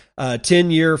 1%.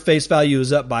 10-year face value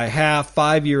is up by half.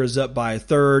 5-year is up by a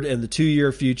third, and the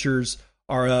 2-year futures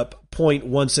are up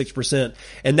 0.16%.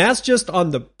 And that's just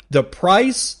on the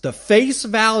price, the face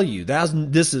value.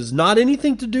 This is not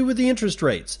anything to do with the interest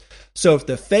rates. So if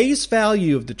the face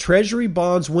value of the Treasury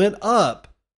bonds went up,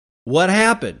 what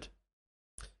happened?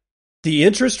 The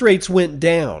interest rates went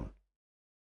down.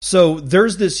 So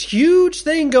there's this huge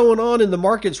thing going on in the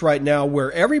markets right now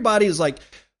where everybody is like,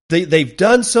 they've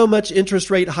done so much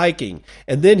interest rate hiking.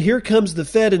 And then here comes the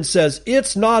Fed and says,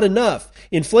 it's not enough.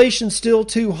 Inflation's still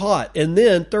too hot. And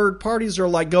then third parties are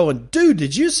like going, dude,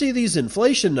 did you see these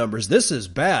inflation numbers? This is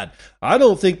bad. I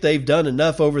don't think they've done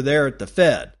enough over there at the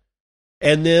Fed.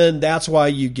 And then that's why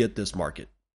you get this market.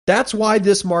 That's why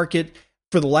this market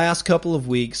for the last couple of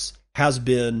weeks has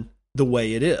been the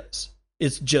way it is.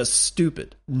 It's just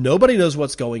stupid. Nobody knows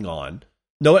what's going on.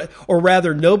 No, or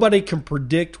rather, nobody can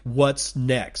predict what's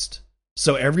next.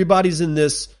 So everybody's in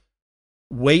this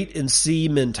wait and see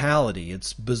mentality.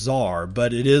 It's bizarre,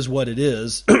 but it is what it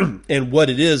is. And what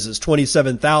it is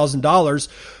 $27,000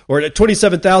 or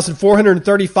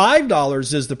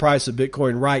 $27,435 is the price of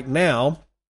Bitcoin right now.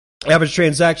 Average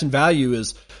transaction value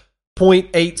is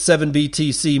 0.87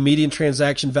 BTC. Median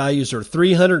transaction values are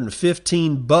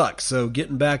 $315. So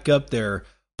getting back up there.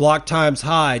 Block times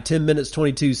high, 10 minutes,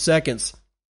 22 seconds.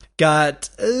 Got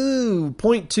 0.2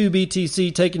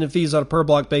 BTC taken in fees on a per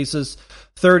block basis.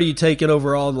 30 taken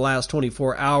overall in the last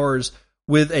 24 hours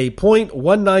with a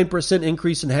 0.19%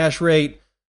 increase in hash rate.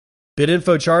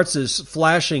 BitInfo Charts is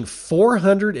flashing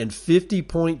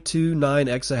 450.29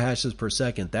 exahashes per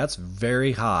second. That's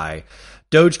very high.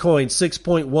 Dogecoin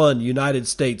 6.1 United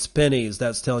States pennies.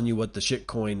 That's telling you what the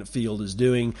shitcoin field is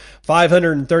doing.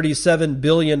 $537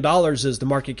 billion is the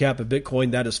market cap of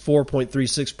Bitcoin. That is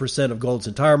 4.36% of gold's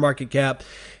entire market cap.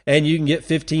 And you can get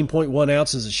 15.1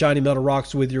 ounces of shiny metal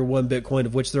rocks with your one Bitcoin,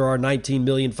 of which there are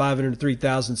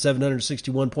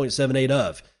 19,503,761.78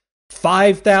 of.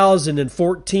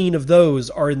 5,014 of those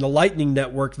are in the Lightning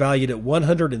Network, valued at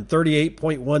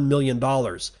 $138.1 million.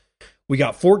 We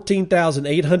got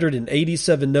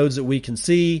 14,887 nodes that we can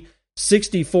see,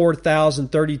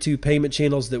 64,032 payment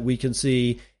channels that we can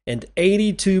see, and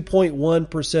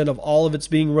 82.1% of all of it's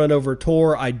being run over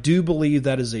Tor. I do believe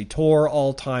that is a Tor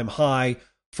all-time high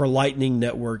for Lightning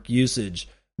Network usage.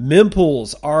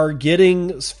 Mempools are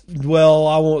getting, well,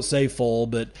 I won't say full,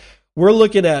 but we're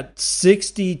looking at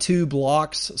 62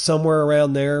 blocks, somewhere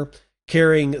around there,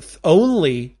 carrying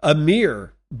only a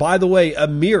mere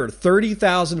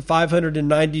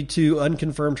 30,592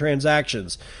 unconfirmed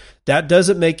transactions. That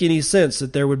doesn't make any sense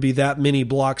that there would be that many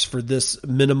blocks for this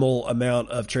minimal amount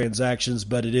of transactions,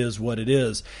 but it is what it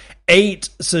is. 8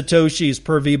 Satoshis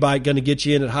per VByte going to get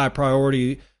you in at high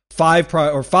priority. 5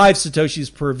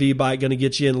 Satoshis per VByte going to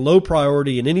get you in low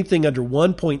priority, and anything under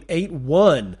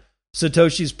 1.81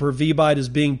 Satoshis per VByte is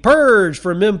being purged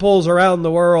from mempools around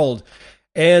the world.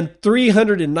 And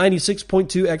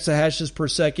 396.2 exahashes per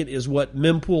second is what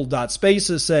mempool.space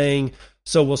is saying.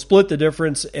 So we'll split the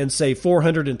difference and say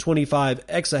 425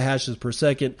 exahashes per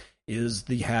second is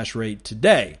the hash rate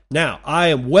today. Now, I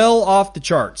am well off the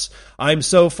charts. I'm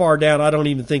so far down, I don't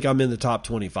even think I'm in the top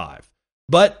 25.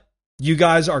 But you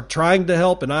guys are trying to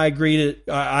help, and I agreed it.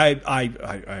 I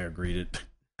agreed it.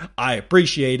 I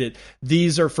appreciate it.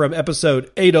 These are from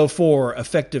episode 804,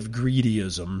 Effective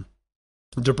Greedyism.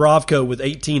 Dubrovko with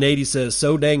 1880 says,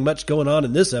 so dang much going on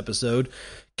in this episode.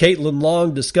 Caitlin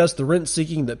Long discussed the rent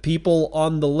seeking that people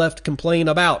on the left complain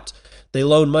about. They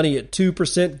loan money at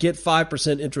 2%, get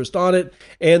 5% interest on it,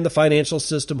 and the financial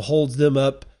system holds them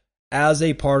up as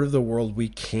a part of the world we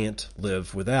can't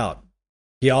live without.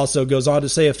 He also goes on to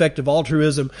say effective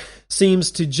altruism seems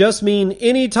to just mean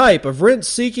any type of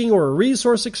rent-seeking or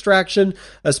resource extraction,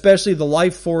 especially the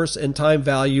life force and time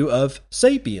value of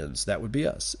sapiens, that would be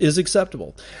us, is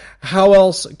acceptable. How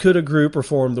else could a group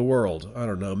reform the world? I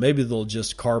don't know. Maybe they'll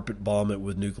just carpet bomb it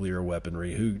with nuclear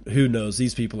weaponry. Who knows?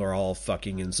 These people are all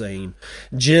fucking insane.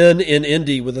 Jen in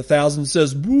Indy with 1,000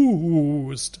 says,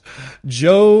 boost.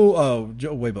 Josh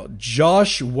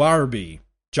Warby.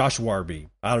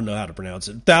 I don't know how to pronounce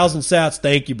it. 1,000 sats.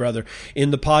 Thank you, brother.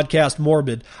 In the podcast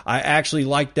Morbid, I actually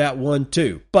like that one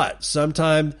too. But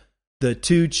sometimes the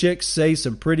two chicks say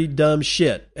some pretty dumb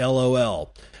shit.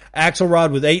 LOL.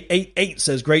 Axelrod with 888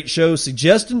 says, great show.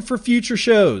 Suggestion for future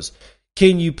shows.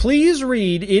 Can you please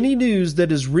read any news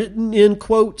that is written in,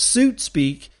 quote, suit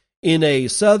speak in a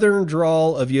southern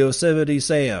drawl of Yosemite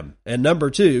Sam? And number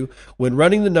 2, when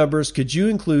running the numbers, could you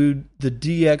include the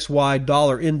DXY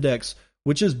dollar index,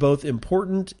 which is both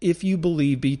important if you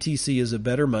believe BTC is a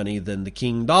better money than the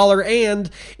king dollar, and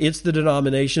it's the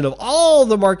denomination of all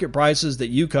the market prices that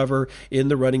you cover in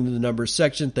the running the numbers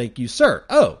section. Thank you, sir.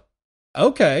 Oh,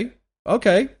 okay.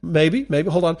 Maybe.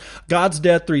 Hold on. God's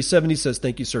Death 370 says,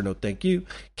 thank you, sir. No, thank you.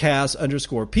 Cass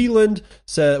 _ Peeland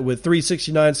with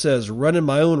 369 says, running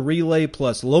my own relay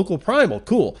plus local primal.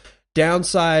 Cool.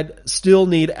 Downside, still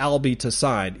need Albie to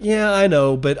sign. Yeah, I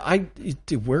know, but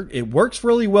it works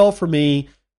really well for me,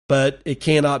 but it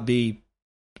cannot be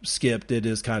skipped. It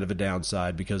is kind of a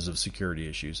downside because of security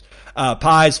issues.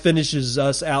 Pies finishes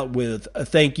us out with a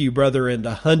thank you, brother, and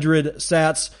 100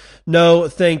 sats. No,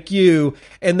 thank you.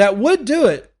 And that would do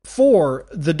it for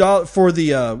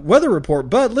the weather report,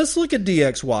 but let's look at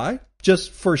DXY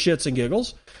just for shits and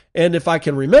giggles. And if I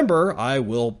can remember, I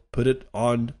will put it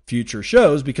on future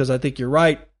shows because I think you're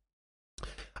right.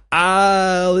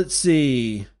 Let's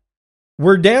see.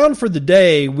 We're down for the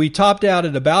day. We topped out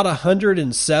at about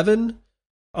 107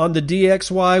 on the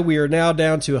DXY. We are now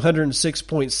down to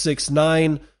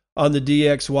 106.69 on the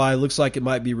DXY. Looks like it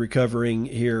might be recovering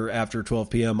here after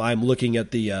 12 p.m. I'm looking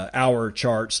at the hour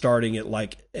chart starting at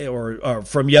or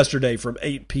from yesterday from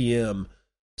 8 p.m.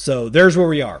 So there's where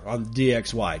we are on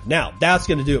DXY. Now, that's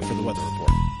going to do it for the weather report.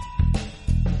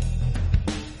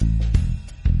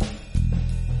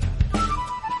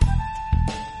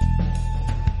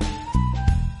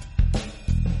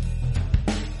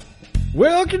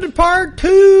 Welcome to part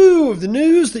 2 of the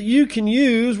news that you can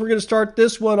use. We're going to start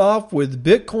this one off with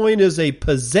Bitcoin is a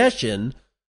possession,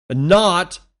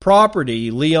 not property.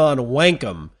 Leon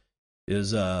Wankum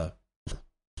is,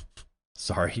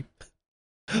 sorry.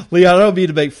 Leon, I don't mean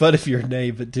to make fun of your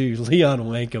name, but dude, Leon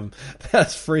Wankum,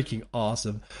 that's freaking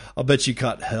awesome. I'll bet you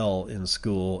caught hell in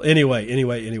school. Anyway.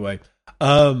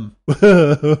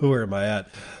 Where am I at?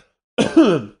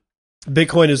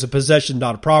 Bitcoin is a possession,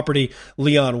 not a property.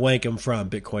 Leon Wankum from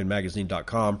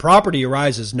BitcoinMagazine.com. Property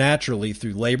arises naturally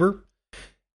through labor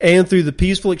and through the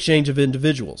peaceful exchange of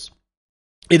individuals.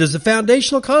 It is a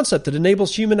foundational concept that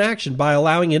enables human action by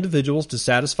allowing individuals to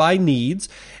satisfy needs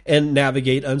and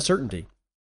navigate uncertainty.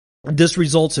 This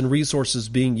results in resources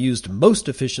being used most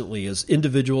efficiently as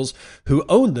individuals who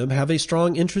own them have a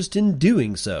strong interest in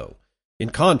doing so.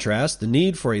 In contrast, the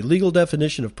need for a legal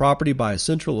definition of property by a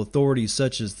central authority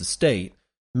such as the state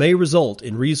may result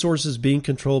in resources being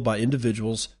controlled by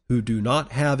individuals who do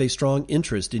not have a strong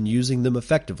interest in using them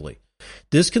effectively.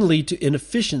 This can lead to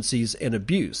inefficiencies and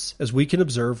abuse, as we can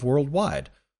observe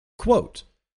worldwide. Quote,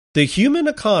 the human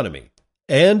economy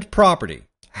and property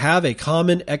have a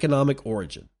common economic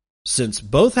origin, since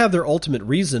both have their ultimate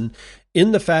reason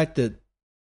in the fact that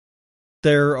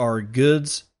there are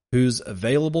goods whose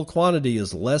available quantity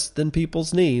is less than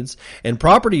people's needs, and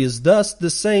property is thus the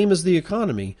same as the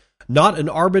economy, not an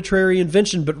arbitrary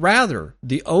invention, but rather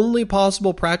the only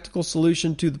possible practical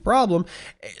solution to the problem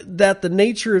that the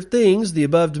nature of things, the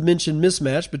above-mentioned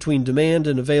mismatch between demand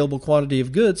and available quantity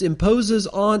of goods, imposes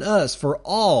on us for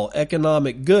all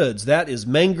economic goods. That is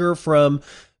Menger from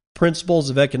Principles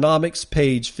of Economics,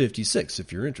 page 56,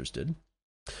 if you're interested.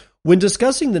 When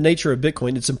discussing the nature of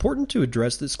Bitcoin, it's important to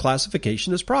address this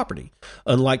classification as property.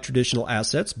 Unlike traditional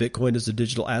assets, Bitcoin as a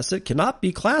digital asset cannot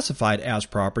be classified as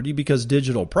property because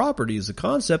digital property is a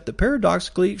concept that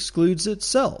paradoxically excludes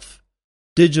itself.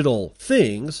 Digital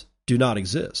things do not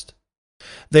exist.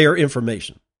 They are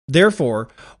information. Therefore,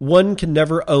 one can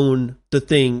never own the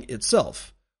thing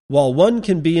itself. While one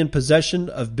can be in possession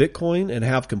of Bitcoin and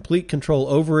have complete control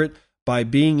over it, by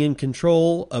being in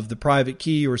control of the private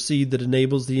key or seed that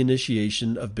enables the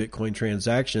initiation of Bitcoin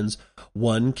transactions,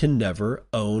 one can never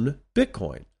own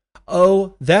Bitcoin.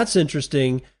 Oh, that's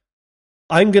interesting.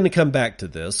 I'm going to come back to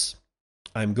this.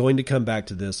 I'm going to come back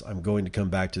to this. I'm going to come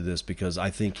back to this because I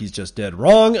think he's just dead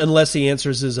wrong unless he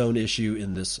answers his own issue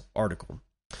in this article.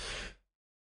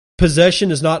 Possession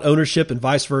is not ownership and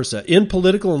vice versa. In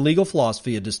political and legal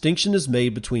philosophy, a distinction is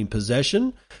made between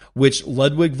possession, which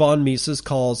Ludwig von Mises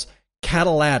calls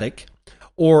catalytic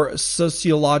or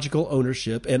sociological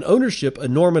ownership, and ownership, a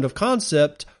normative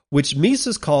concept, which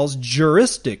Mises calls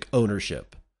juristic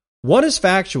ownership. One is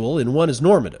factual and one is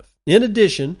normative. In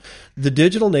addition, the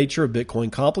digital nature of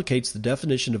Bitcoin complicates the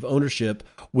definition of ownership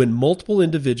when multiple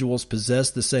individuals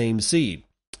possess the same seed.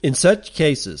 In such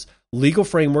cases, legal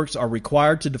frameworks are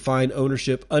required to define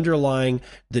ownership underlying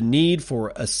the need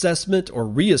for assessment or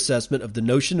reassessment of the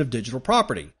notion of digital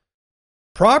property.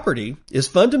 Property is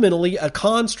fundamentally a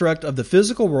construct of the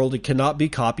physical world and cannot be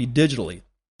copied digitally.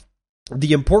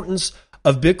 The importance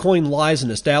of Bitcoin lies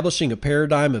in establishing a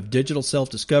paradigm of digital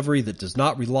self-discovery that does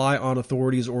not rely on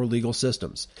authorities or legal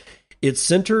systems. It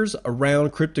centers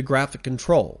around cryptographic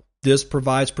control. This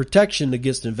provides protection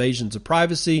against invasions of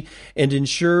privacy and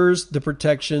ensures the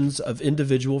protections of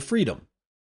individual freedom.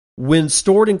 When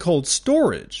stored in cold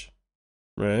storage,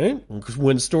 right?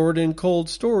 When stored in cold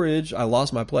storage, I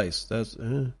lost my place.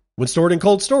 When stored in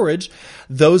cold storage,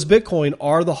 those Bitcoin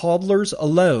are the hodlers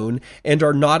alone and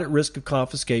are not at risk of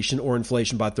confiscation or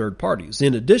inflation by third parties.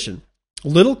 In addition,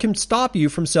 little can stop you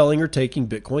from selling or taking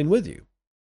Bitcoin with you.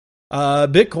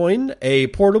 Bitcoin, a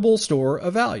portable store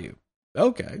of value.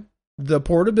 Okay. The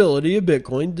portability of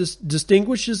Bitcoin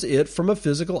distinguishes it from a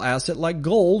physical asset like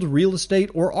gold, real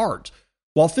estate, or art.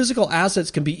 While physical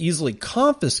assets can be easily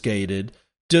confiscated,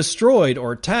 destroyed,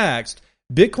 or taxed,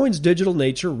 Bitcoin's digital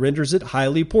nature renders it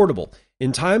highly portable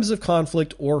in times of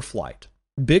conflict or flight.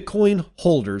 Bitcoin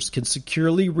holders can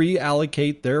securely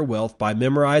reallocate their wealth by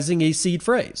memorizing a seed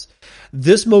phrase.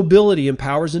 This mobility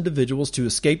empowers individuals to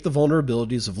escape the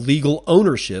vulnerabilities of legal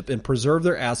ownership and preserve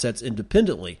their assets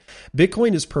independently.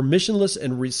 Bitcoin is permissionless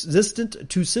and resistant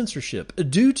to censorship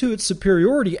due to its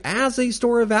superiority as a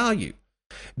store of value.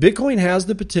 Bitcoin has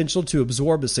the potential to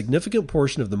absorb a significant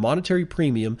portion of the monetary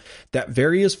premium that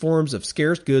various forms of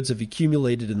scarce goods have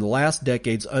accumulated in the last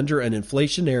decades under an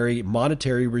inflationary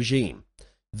monetary regime.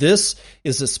 This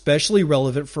is especially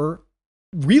relevant for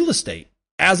real estate,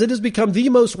 as it has become the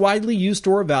most widely used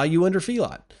store of value under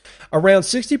fiat. Around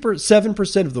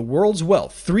 67% of the world's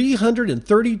wealth,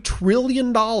 $330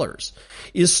 trillion,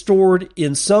 is stored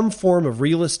in some form of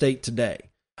real estate today.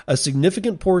 A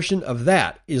significant portion of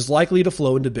that is likely to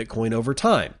flow into Bitcoin over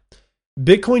time.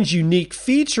 Bitcoin's unique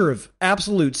feature of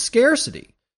absolute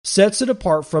scarcity sets it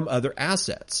apart from other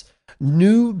assets.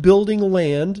 New building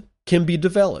land can be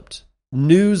developed.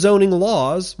 New zoning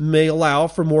laws may allow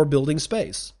for more building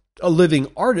space. A living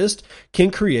artist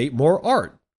can create more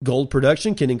art. Gold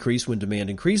production can increase when demand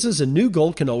increases, and new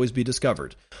gold can always be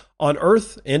discovered, on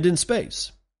Earth and in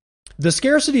space. The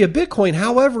scarcity of Bitcoin,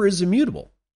 however, is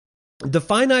immutable. The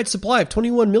finite supply of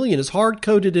 21 million is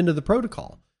hard-coded into the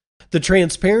protocol. The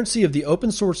transparency of the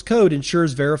open source code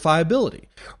ensures verifiability,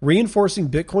 reinforcing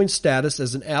Bitcoin's status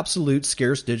as an absolute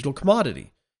scarce digital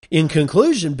commodity. In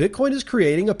conclusion, Bitcoin is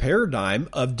creating a paradigm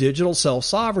of digital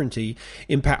self-sovereignty,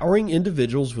 empowering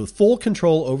individuals with full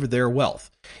control over their wealth.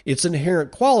 Its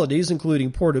inherent qualities,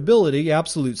 including portability,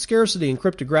 absolute scarcity, and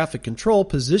cryptographic control,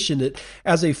 position it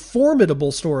as a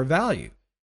formidable store of value.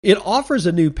 It offers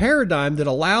a new paradigm that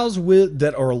aligns with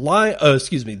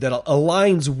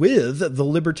the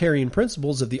libertarian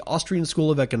principles of the Austrian School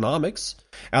of Economics.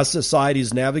 As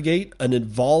societies navigate an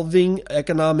evolving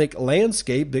economic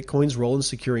landscape, Bitcoin's role in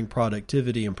securing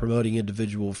productivity and promoting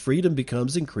individual freedom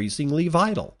becomes increasingly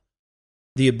vital.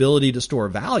 The ability to store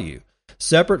value,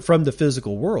 separate from the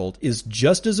physical world, is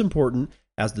just as important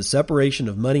as the separation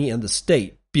of money and the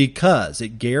state, because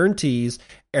it guarantees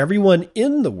everyone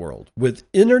in the world with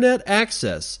internet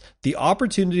access the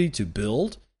opportunity to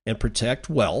build and protect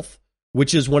wealth,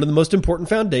 which is one of the most important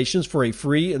foundations for a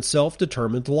free and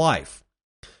self-determined life.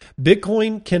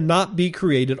 Bitcoin cannot be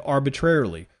created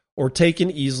arbitrarily or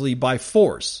taken easily by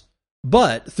force,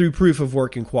 but through proof of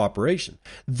work and cooperation.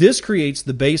 This creates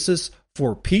the basis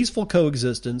for peaceful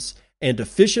coexistence and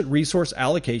efficient resource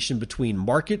allocation between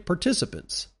market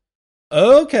participants.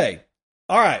 Okay.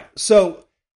 All right. So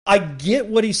I get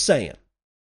what he's saying.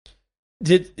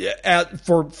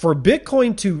 For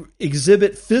Bitcoin to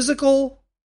exhibit physical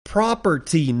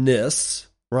propertyness,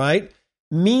 right,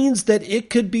 means that it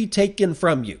could be taken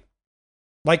from you.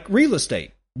 Like real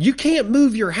estate. You can't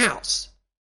move your house.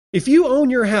 If you own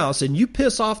your house and you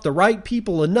piss off the right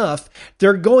people enough,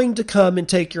 they're going to come and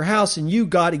take your house, and you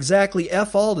got exactly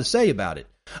F all to say about it.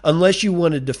 Unless you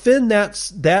want to defend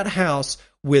that house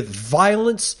with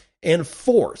violence and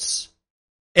force.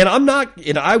 And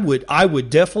I would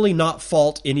definitely not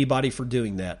fault anybody for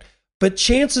doing that. But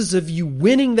chances of you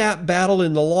winning that battle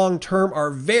in the long term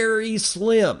are very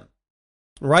slim,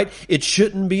 right? It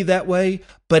shouldn't be that way,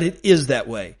 but it is that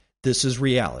way. This is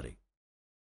reality.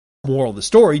 Moral of the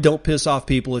story, don't piss off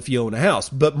people if you own a house.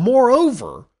 But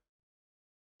moreover,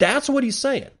 that's what he's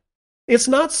saying. It's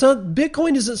not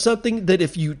Bitcoin isn't something that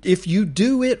if you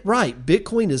do it right,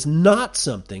 Bitcoin is not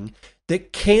something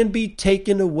that can be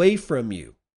taken away from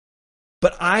you.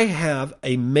 But I have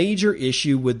a major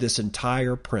issue with this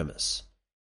entire premise.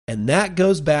 And that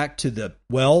goes back to the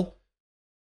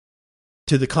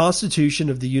Constitution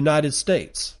of the United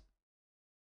States.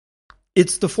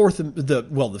 It's the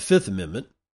Fifth Amendment.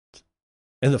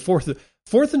 And the fourth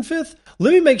and fifth?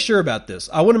 Let me make sure about this.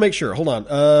 I want to make sure. Hold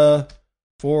on.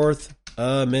 Fourth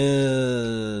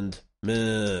Amendment.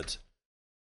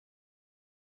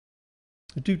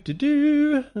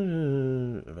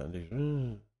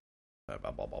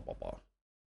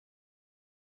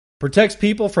 Protects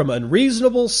people from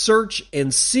unreasonable search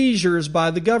and seizures by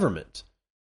the government.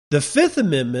 The Fifth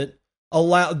Amendment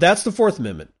that's the Fourth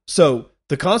Amendment. So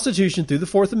the Constitution, through the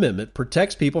Fourth Amendment,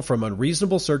 protects people from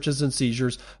unreasonable searches and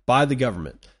seizures by the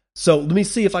government. So let me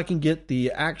see if I can get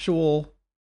the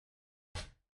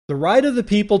right of the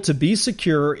people to be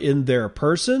secure in their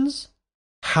persons,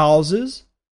 houses,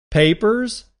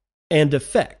 papers, and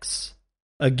effects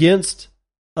against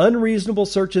unreasonable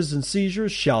searches and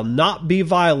seizures shall not be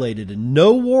violated, and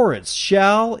no warrants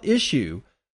shall issue,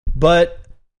 but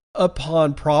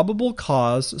upon probable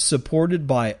cause supported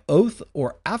by oath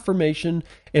or affirmation,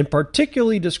 and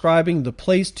particularly describing the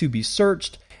place to be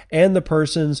searched and the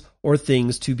persons or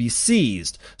things to be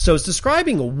seized. So it's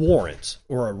describing a warrant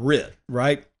or a writ,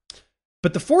 right?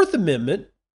 But the Fourth Amendment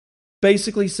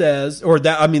basically says,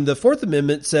 the Fourth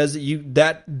Amendment says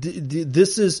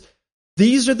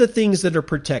these are the things that are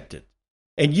protected,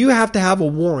 and you have to have a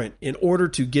warrant in order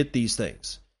to get these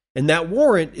things. And the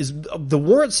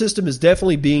warrant system is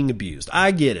definitely being abused.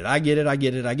 I get it.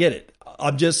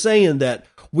 I'm just saying that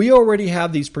we already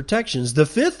have these protections. The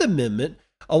Fifth Amendment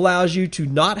allows you to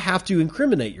not have to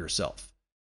incriminate yourself.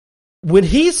 When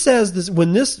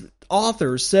this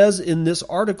author says in this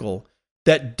article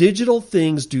that digital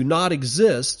things do not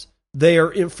exist, they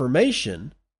are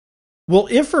information. Well,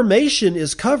 information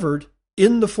is covered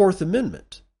in the Fourth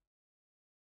Amendment.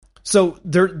 So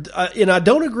and I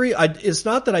don't agree. It's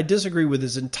not that I disagree with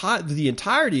the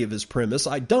entirety of his premise.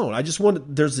 I don't.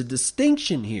 There's a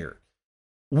distinction here.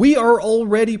 We are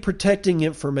already protecting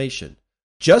information.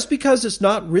 Just because it's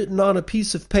not written on a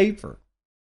piece of paper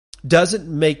doesn't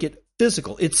make it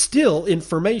physical. It's still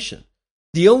information.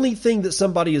 The only thing that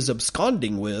somebody is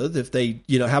absconding with, if they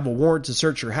have a warrant to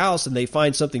search your house and they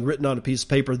find something written on a piece of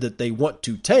paper that they want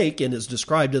to take and is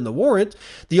described in the warrant,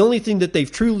 the only thing that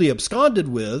they've truly absconded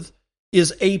with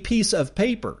is a piece of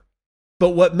paper. But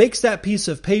what makes that piece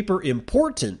of paper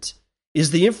important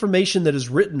is the information that is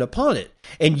written upon it.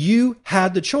 And you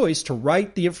had the choice to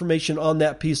write the information on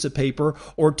that piece of paper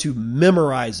or to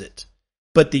memorize it.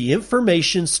 But the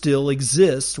information still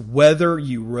exists whether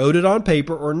you wrote it on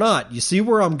paper or not. You see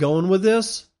where I'm going with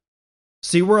this?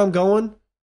 See where I'm going?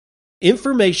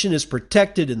 Information is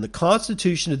protected in the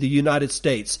Constitution of the United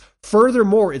States.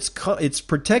 Furthermore, it's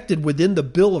protected within the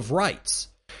Bill of Rights.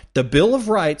 The Bill of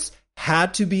Rights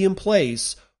had to be in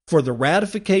place for the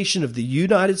ratification of the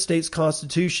United States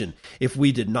Constitution. If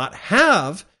we did not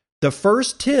have the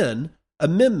first 10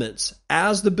 amendments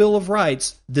as the Bill of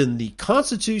Rights, then the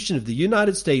Constitution of the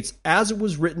United States, as it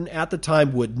was written at the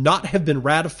time, would not have been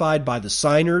ratified by the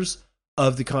signers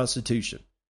of the Constitution.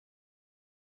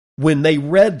 When they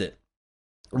read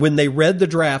the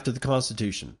draft of the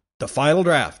Constitution, the final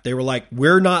draft, they were like,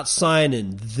 we're not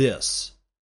signing this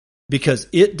because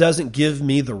it doesn't give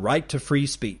me the right to free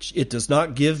speech. It does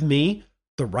not give me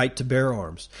the right to bear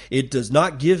arms. It does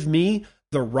not give me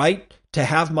the right to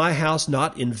have my house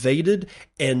not invaded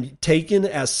and taken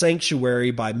as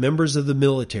sanctuary by members of the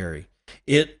military.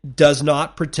 It does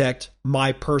not protect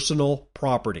my personal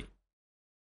property.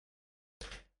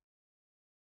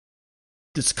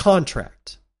 This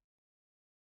contract.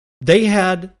 They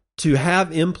had to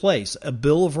have in place a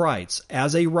Bill of Rights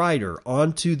as a rider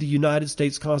onto the United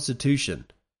States Constitution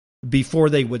before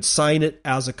they would sign it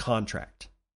as a contract.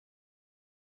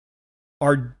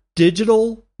 Our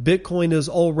digital Bitcoin is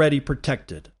already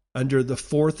protected under the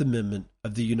Fourth Amendment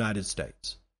of the United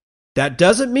States. That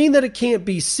doesn't mean that it can't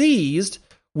be seized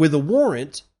with a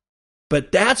warrant,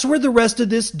 but that's where the rest of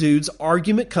this dude's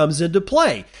argument comes into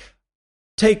play.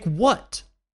 Take what?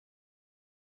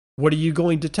 What are you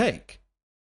going to take?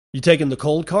 You taking the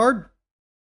cold card?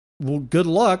 Well, good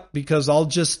luck, because I'll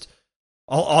just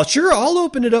I'll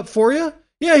open it up for you.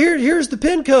 Yeah, here's the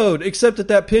pin code, except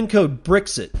that pin code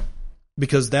bricks it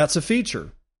because that's a feature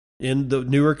in the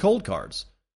newer cold cards.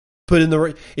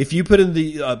 If you put in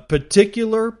the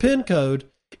particular pin code,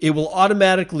 it will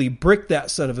automatically brick that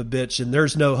son of a bitch, and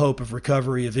there's no hope of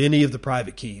recovery of any of the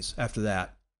private keys after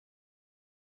that.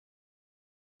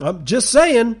 I'm just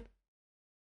saying.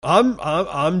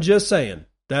 I'm just saying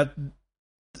that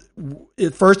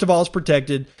it, first of all, is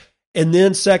protected, and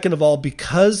then second of all,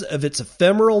 because of its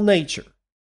ephemeral nature,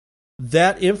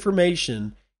 that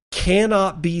information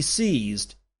cannot be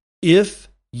seized if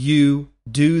you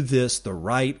do this the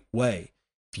right way.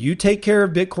 If you take care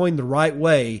of Bitcoin the right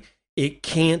way, it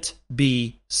can't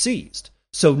be seized.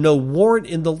 So no warrant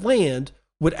in the land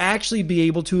would actually be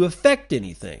able to affect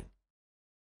anything.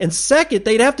 And second,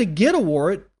 they'd have to get a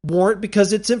warrant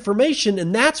because it's information,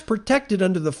 and that's protected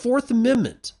under the Fourth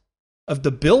Amendment of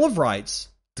the Bill of Rights,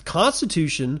 the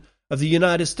Constitution of the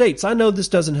United States. I know this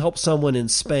doesn't help someone in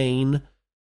Spain.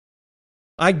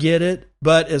 I get it.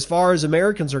 But as far as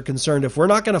Americans are concerned, if we're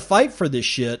not going to fight for this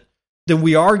shit, then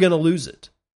we are going to lose it.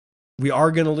 We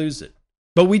are going to lose it.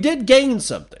 But we did gain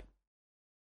something.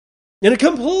 In a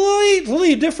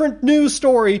completely different news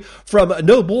story from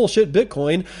No Bullshit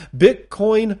Bitcoin,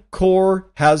 Bitcoin Core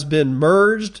has been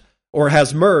merged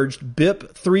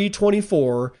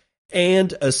BIP324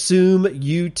 and Assume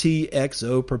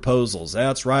UTXO proposals.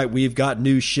 That's right, we've got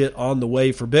new shit on the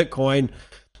way for Bitcoin.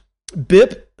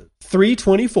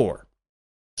 BIP324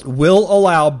 will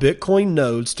allow Bitcoin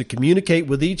nodes to communicate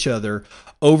with each other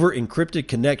over encrypted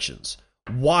connections,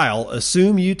 while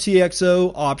Assume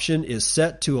UTXO option is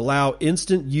set to allow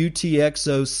instant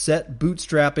UTXO set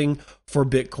bootstrapping for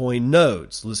Bitcoin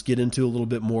nodes. Let's get into a little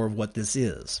bit more of what this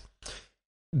is.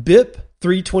 BIP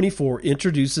 324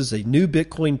 introduces a new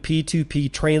Bitcoin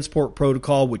P2P transport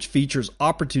protocol which features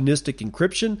opportunistic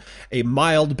encryption, a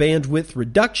mild bandwidth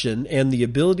reduction, and the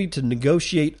ability to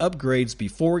negotiate upgrades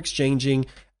before exchanging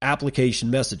application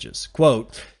messages.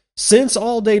 Quote, since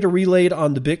all data relayed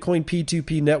on the Bitcoin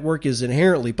P2P network is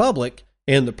inherently public,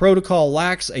 and the protocol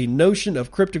lacks a notion of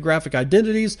cryptographic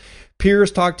identities,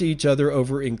 peers talk to each other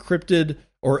over encrypted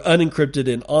or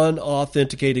unencrypted and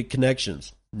unauthenticated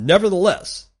connections.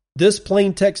 Nevertheless, this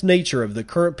plain text nature of the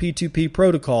current P2P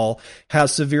protocol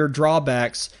has severe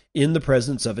drawbacks in the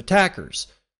presence of attackers.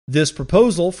 This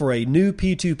proposal for a new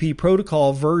P2P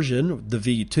protocol version, the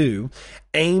V2,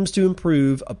 aims to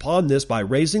improve upon this by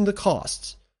raising the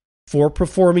costs for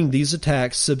performing these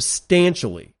attacks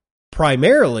substantially,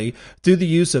 primarily through the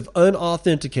use of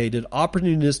unauthenticated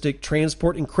opportunistic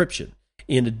transport encryption.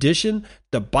 In addition,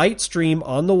 the byte stream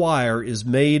on the wire is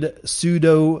made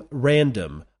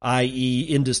pseudo-random, i.e.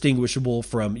 indistinguishable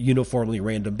from uniformly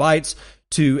random bytes,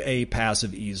 to a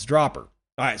passive eavesdropper.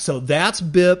 All right, so that's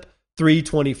BIP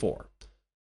 324.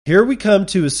 Here we come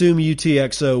to Assume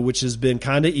UTXO, which has been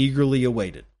kind of eagerly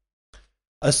awaited.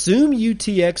 Assume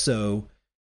UTXO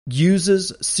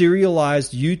uses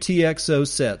serialized UTXO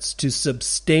sets to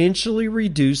substantially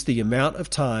reduce the amount of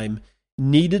time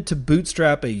needed to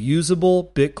bootstrap a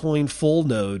usable Bitcoin full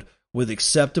node with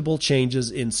acceptable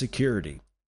changes in security.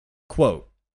 Quote,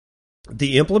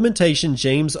 the implementation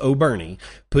James O'Burney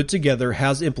put together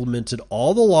has implemented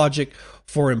all the logic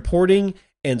for importing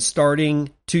and starting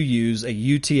to use a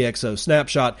UTXO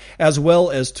snapshot, as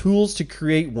well as tools to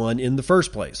create one in the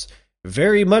first place.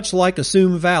 Very much like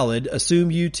Assume Valid,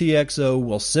 Assume UTXO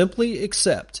will simply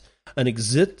accept an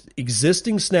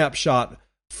existing snapshot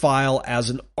file as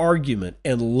an argument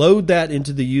and load that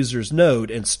into the user's node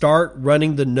and start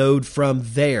running the node from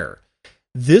there.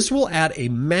 This will add a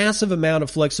massive amount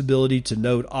of flexibility to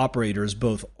node operators,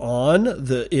 both on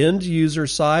the end user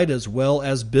side as well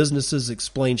as businesses,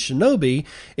 explained Shinobi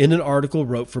in an article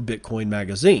wrote for Bitcoin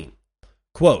Magazine.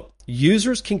 Quote,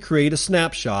 users can create a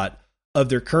snapshot of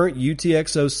their current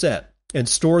UTXO set and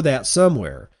store that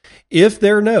somewhere. If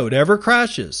their node ever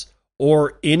crashes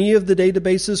or any of the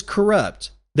databases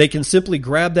corrupt, they can simply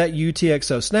grab that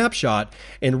UTXO snapshot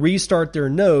and restart their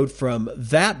node from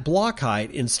that block height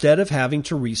instead of having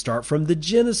to restart from the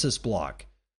Genesis block.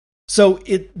 So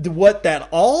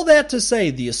all that to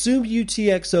say, the Assume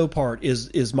UTXO part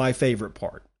is my favorite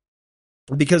part,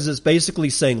 because it's basically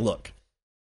saying, look,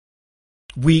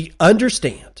 we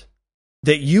understand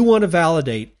that you want to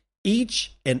validate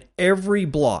each and every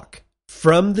block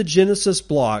from the Genesis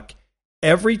block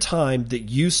every time that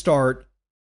you start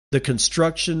the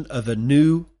construction of a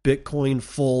new Bitcoin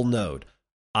full node.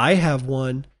 I have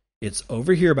one. It's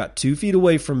over here about 2 feet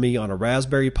away from me on a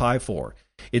Raspberry Pi 4.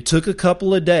 It took a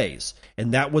couple of days,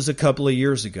 and that was a couple of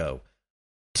years ago.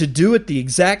 To do it the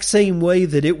exact same way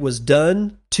that it was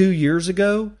done 2 years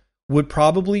ago would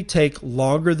probably take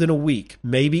longer than a week,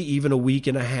 maybe even a week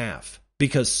and a half,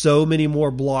 because so many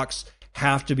more blocks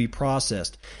have to be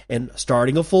processed. And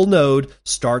starting a full node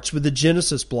starts with the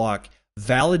Genesis block,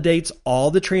 validates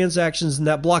all the transactions in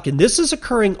that block. And this is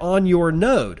occurring on your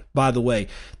node, by the way.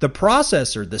 The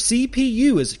processor, the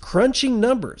CPU, is crunching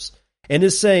numbers and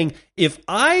is saying, if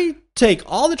I take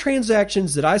all the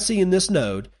transactions that I see in this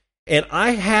node and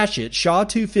I hash it,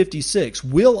 SHA-256,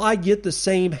 will I get the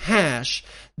same hash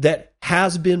that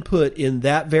has been put in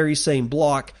that very same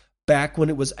block back when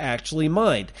it was actually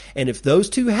mined? And if those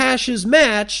two hashes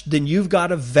match, then you've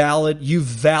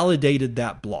validated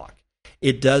that block.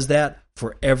 It does that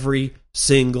for every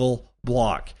single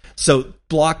block. So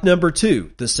block number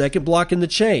 2, the second block in the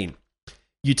chain,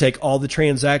 you take all the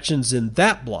transactions in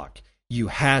that block, you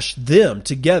hash them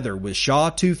together with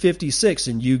SHA-256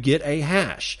 and you get a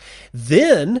hash.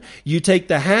 Then you take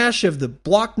the hash of the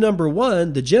block number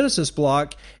 1, the Genesis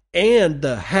block, and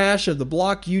the hash of the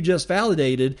block you just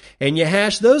validated, and you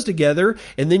hash those together,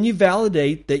 and then you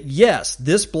validate that, yes,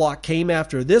 this block came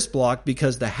after this block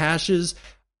because the hashes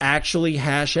actually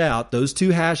hash out, those two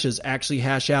hashes actually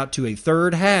hash out to a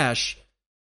third hash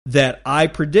that I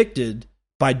predicted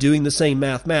by doing the same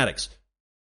mathematics.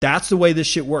 That's the way this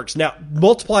shit works. Now,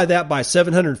 multiply that by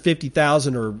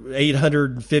 750,000 or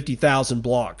 850,000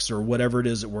 blocks or whatever it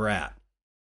is that we're at.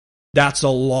 That's a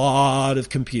lot of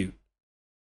compute.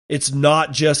 It's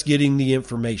not just getting the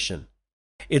information.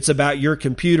 It's about your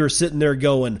computer sitting there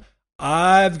going,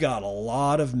 I've got a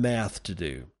lot of math to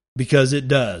do. Because it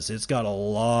does. It's got a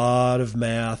lot of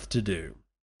math to do.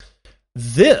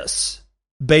 This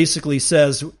basically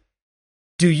says,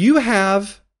 do you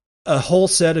have a whole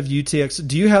set of UTX?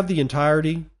 Do you have the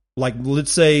entirety? Like,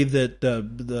 let's say that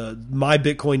my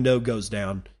Bitcoin node goes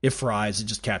down. It fries. It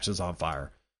just catches on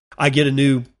fire. I get a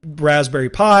new Raspberry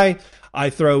Pi.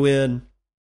 I throw in,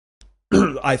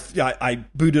 I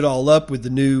boot it all up with the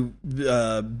new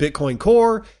Bitcoin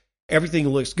Core. Everything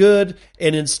looks good.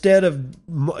 And instead of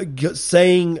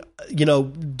saying,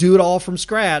 do it all from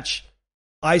scratch,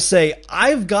 I say,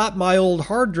 I've got my old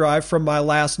hard drive from my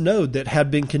last node that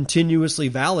had been continuously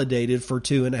validated for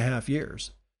 2.5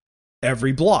 years.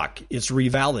 Every block is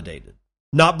revalidated.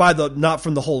 Not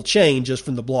from the whole chain, just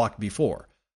from the block before.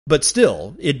 But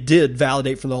still, it did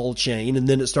validate from the whole chain, and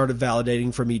then it started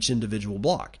validating from each individual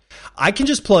block. I can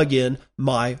just plug in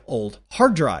my old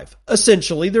hard drive.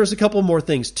 Essentially, there's a couple more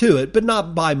things to it, but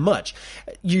not by much.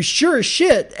 You sure as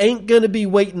shit ain't going to be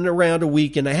waiting around a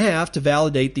week and a half to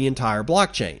validate the entire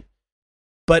blockchain.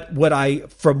 But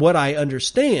from what I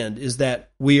understand is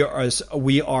that we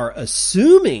are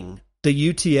assuming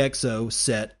the UTXO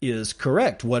set is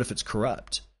correct. What if it's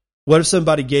corrupt? What if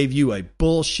somebody gave you a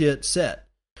bullshit set?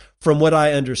 From what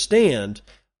I understand,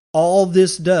 all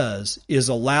this does is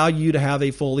allow you to have a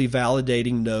fully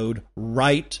validating node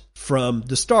right from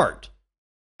the start.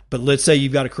 But let's say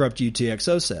you've got a corrupt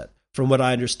UTXO set. From what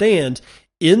I understand,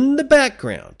 in the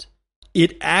background,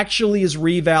 it actually is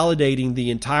revalidating the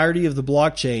entirety of the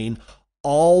blockchain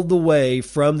all the way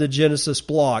from the Genesis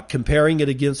block, comparing it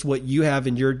against what you have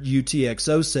in your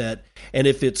UTXO set. And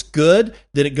if it's good,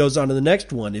 then it goes on to the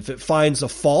next one. If it finds a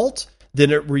fault, then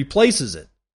it replaces it.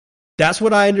 That's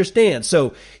what I understand.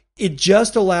 So it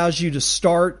just allows you to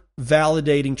start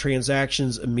validating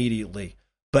transactions immediately.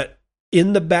 But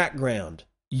in the background,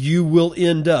 you will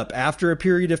end up, after a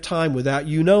period of time without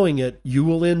you knowing it, you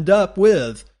will end up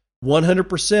with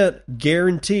 100%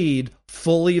 guaranteed,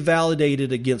 fully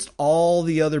validated against all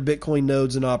the other Bitcoin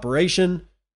nodes in operation,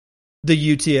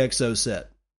 the UTXO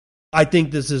set. I think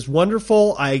this is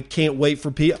wonderful. I can't wait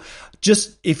for people.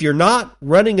 Just if you're not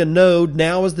running a node,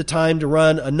 now is the time to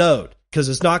run a node, because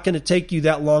it's not going to take you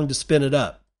that long to spin it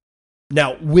up.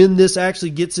 Now, when this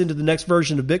actually gets into the next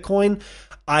version of Bitcoin,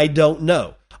 I don't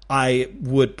know. I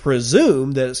would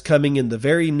presume that it's coming in the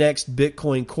very next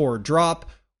Bitcoin Core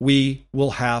drop. We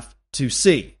will have to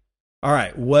see. All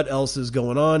right, what else is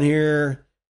going on here?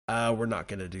 We're not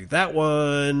going to do that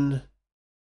one.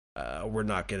 We're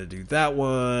not going to do that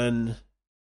one.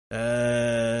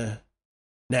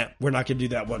 Nah, we're not going to do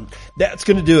that one. That's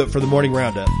going to do it for the morning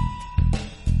roundup.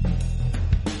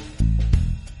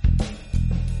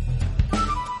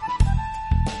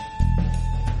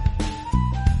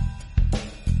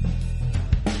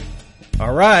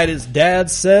 All right, it's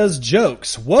Dad Says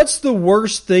Jokes. What's the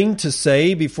worst thing to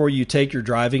say before you take your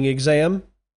driving exam?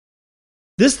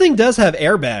 This thing does have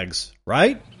airbags,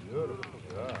 right?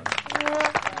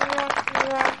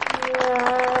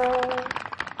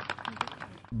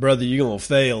 Brother, you're going to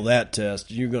fail that test.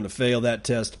 You're going to fail that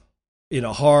test in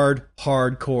a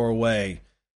hardcore way.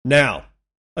 Now,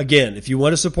 again, if you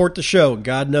want to support the show, and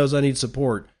God knows I need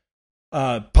support,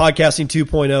 Podcasting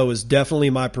 2.0 is definitely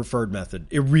my preferred method.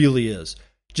 It really is.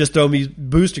 Just throw me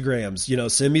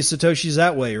boostergrams, send me Satoshis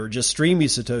that way, or just stream me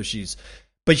Satoshis.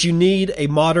 But you need a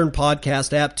modern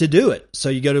podcast app to do it. So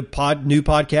you go to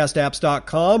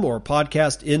newpodcastapps.com or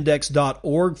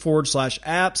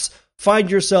podcastindex.org/apps. Find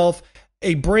yourself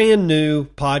a brand new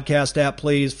podcast app,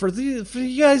 please. For you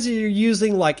guys that are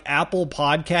using like Apple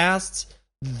Podcasts,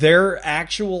 their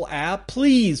actual app,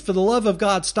 please, for the love of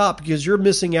God, stop, because you're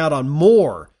missing out on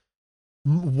more,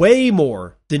 way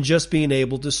more than just being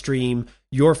able to stream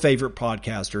your favorite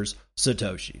podcasters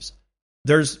Satoshis.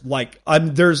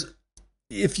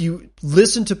 If you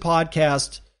listen to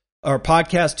Podcast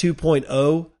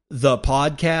 2.0, the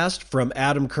podcast from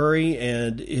Adam Curry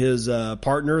and his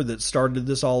partner that started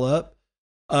this all up,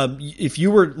 if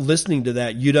you were listening to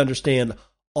that, you'd understand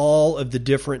all of the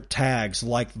different tags,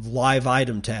 like live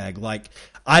item tag. Like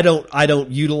I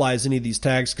don't utilize any of these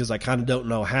tags because I kind of don't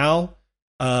know how.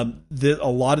 A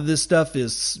lot of this stuff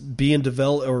is being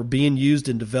developed or being used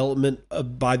in development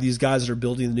by these guys that are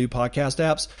building the new podcast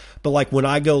apps. But like when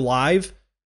I go live,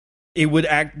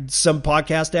 some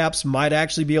podcast apps might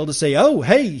actually be able to say, oh,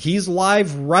 hey, he's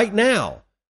live right now.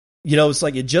 It's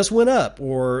like it just went up,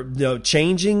 or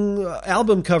changing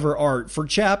album cover art for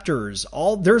chapters.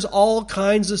 There's all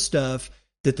kinds of stuff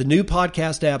that the new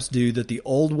podcast apps do that the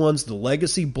old ones, the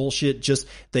legacy bullshit,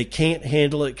 they can't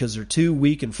handle it because they're too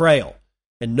weak and frail.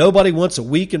 And nobody wants a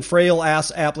weak and frail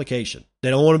ass application.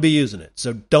 They don't want to be using it.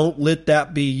 So don't let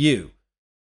that be you.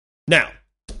 Now,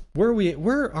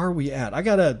 where are we at? I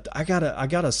got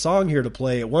a song here to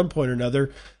play at one point or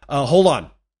another. Hold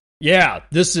on. Yeah,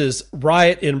 this is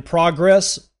Riot in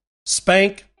Progress,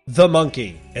 Spank the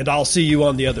Monkey, and I'll see you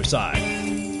on the other side.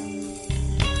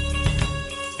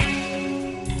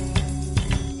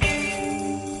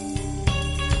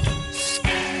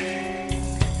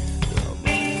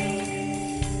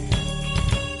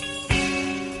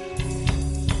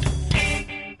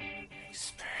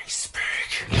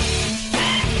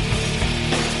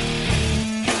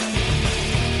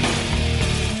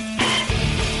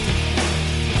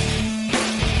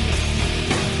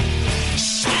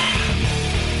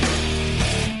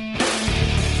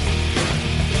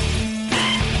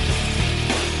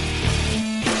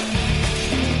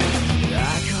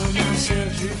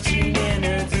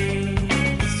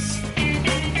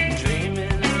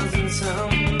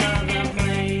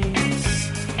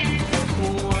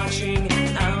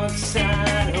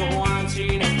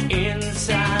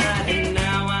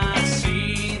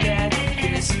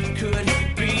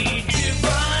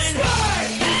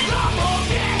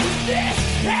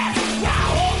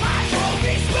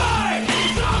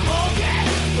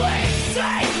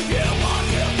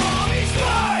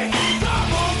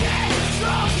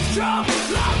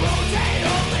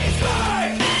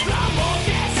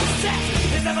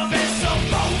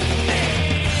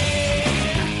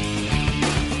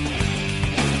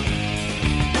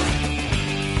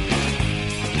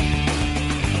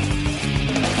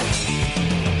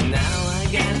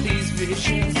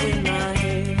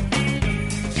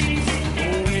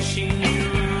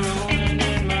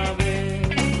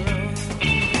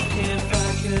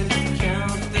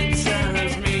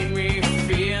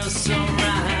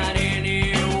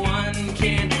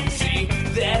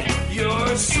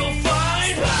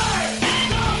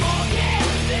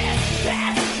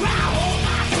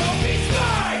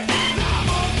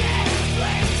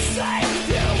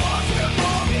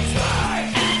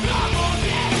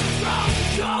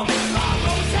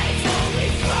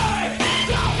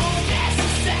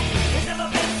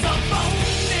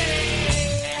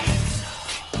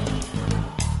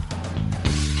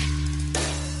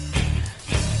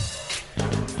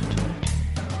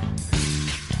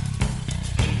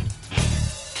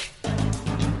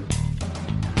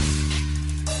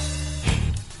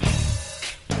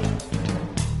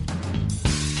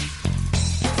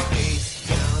 Face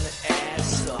down,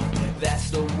 ass up. That's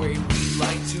the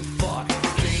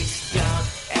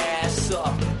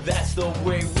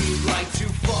way we like to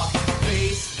fuck.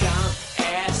 Face down,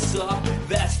 ass up.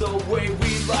 That's the way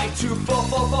we like to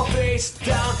fuck. Face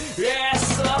down,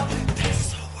 ass up. That's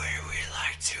the way we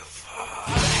like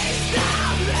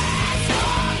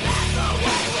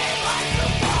to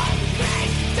fuck.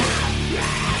 Face down,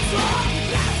 ass up.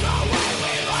 That's the way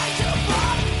we like to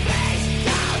fuck. Face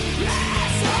down,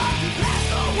 ass up.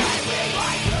 That's the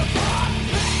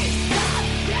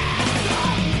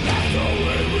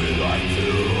way we like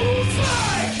to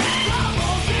fuck. Come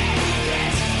on, get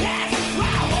this. That's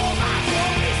why all my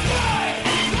stories start.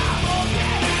 Come on,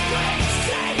 get this.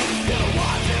 Say you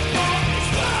want to.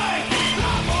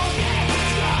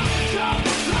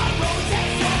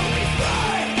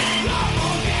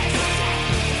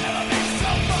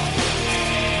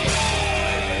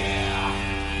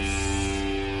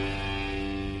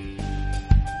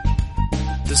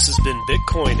 been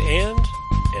Bitcoin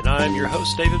and I'm your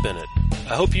host, David Bennett.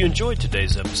 I hope you enjoyed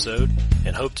today's episode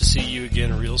and hope to see you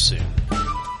again real soon.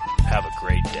 Have a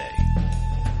great day.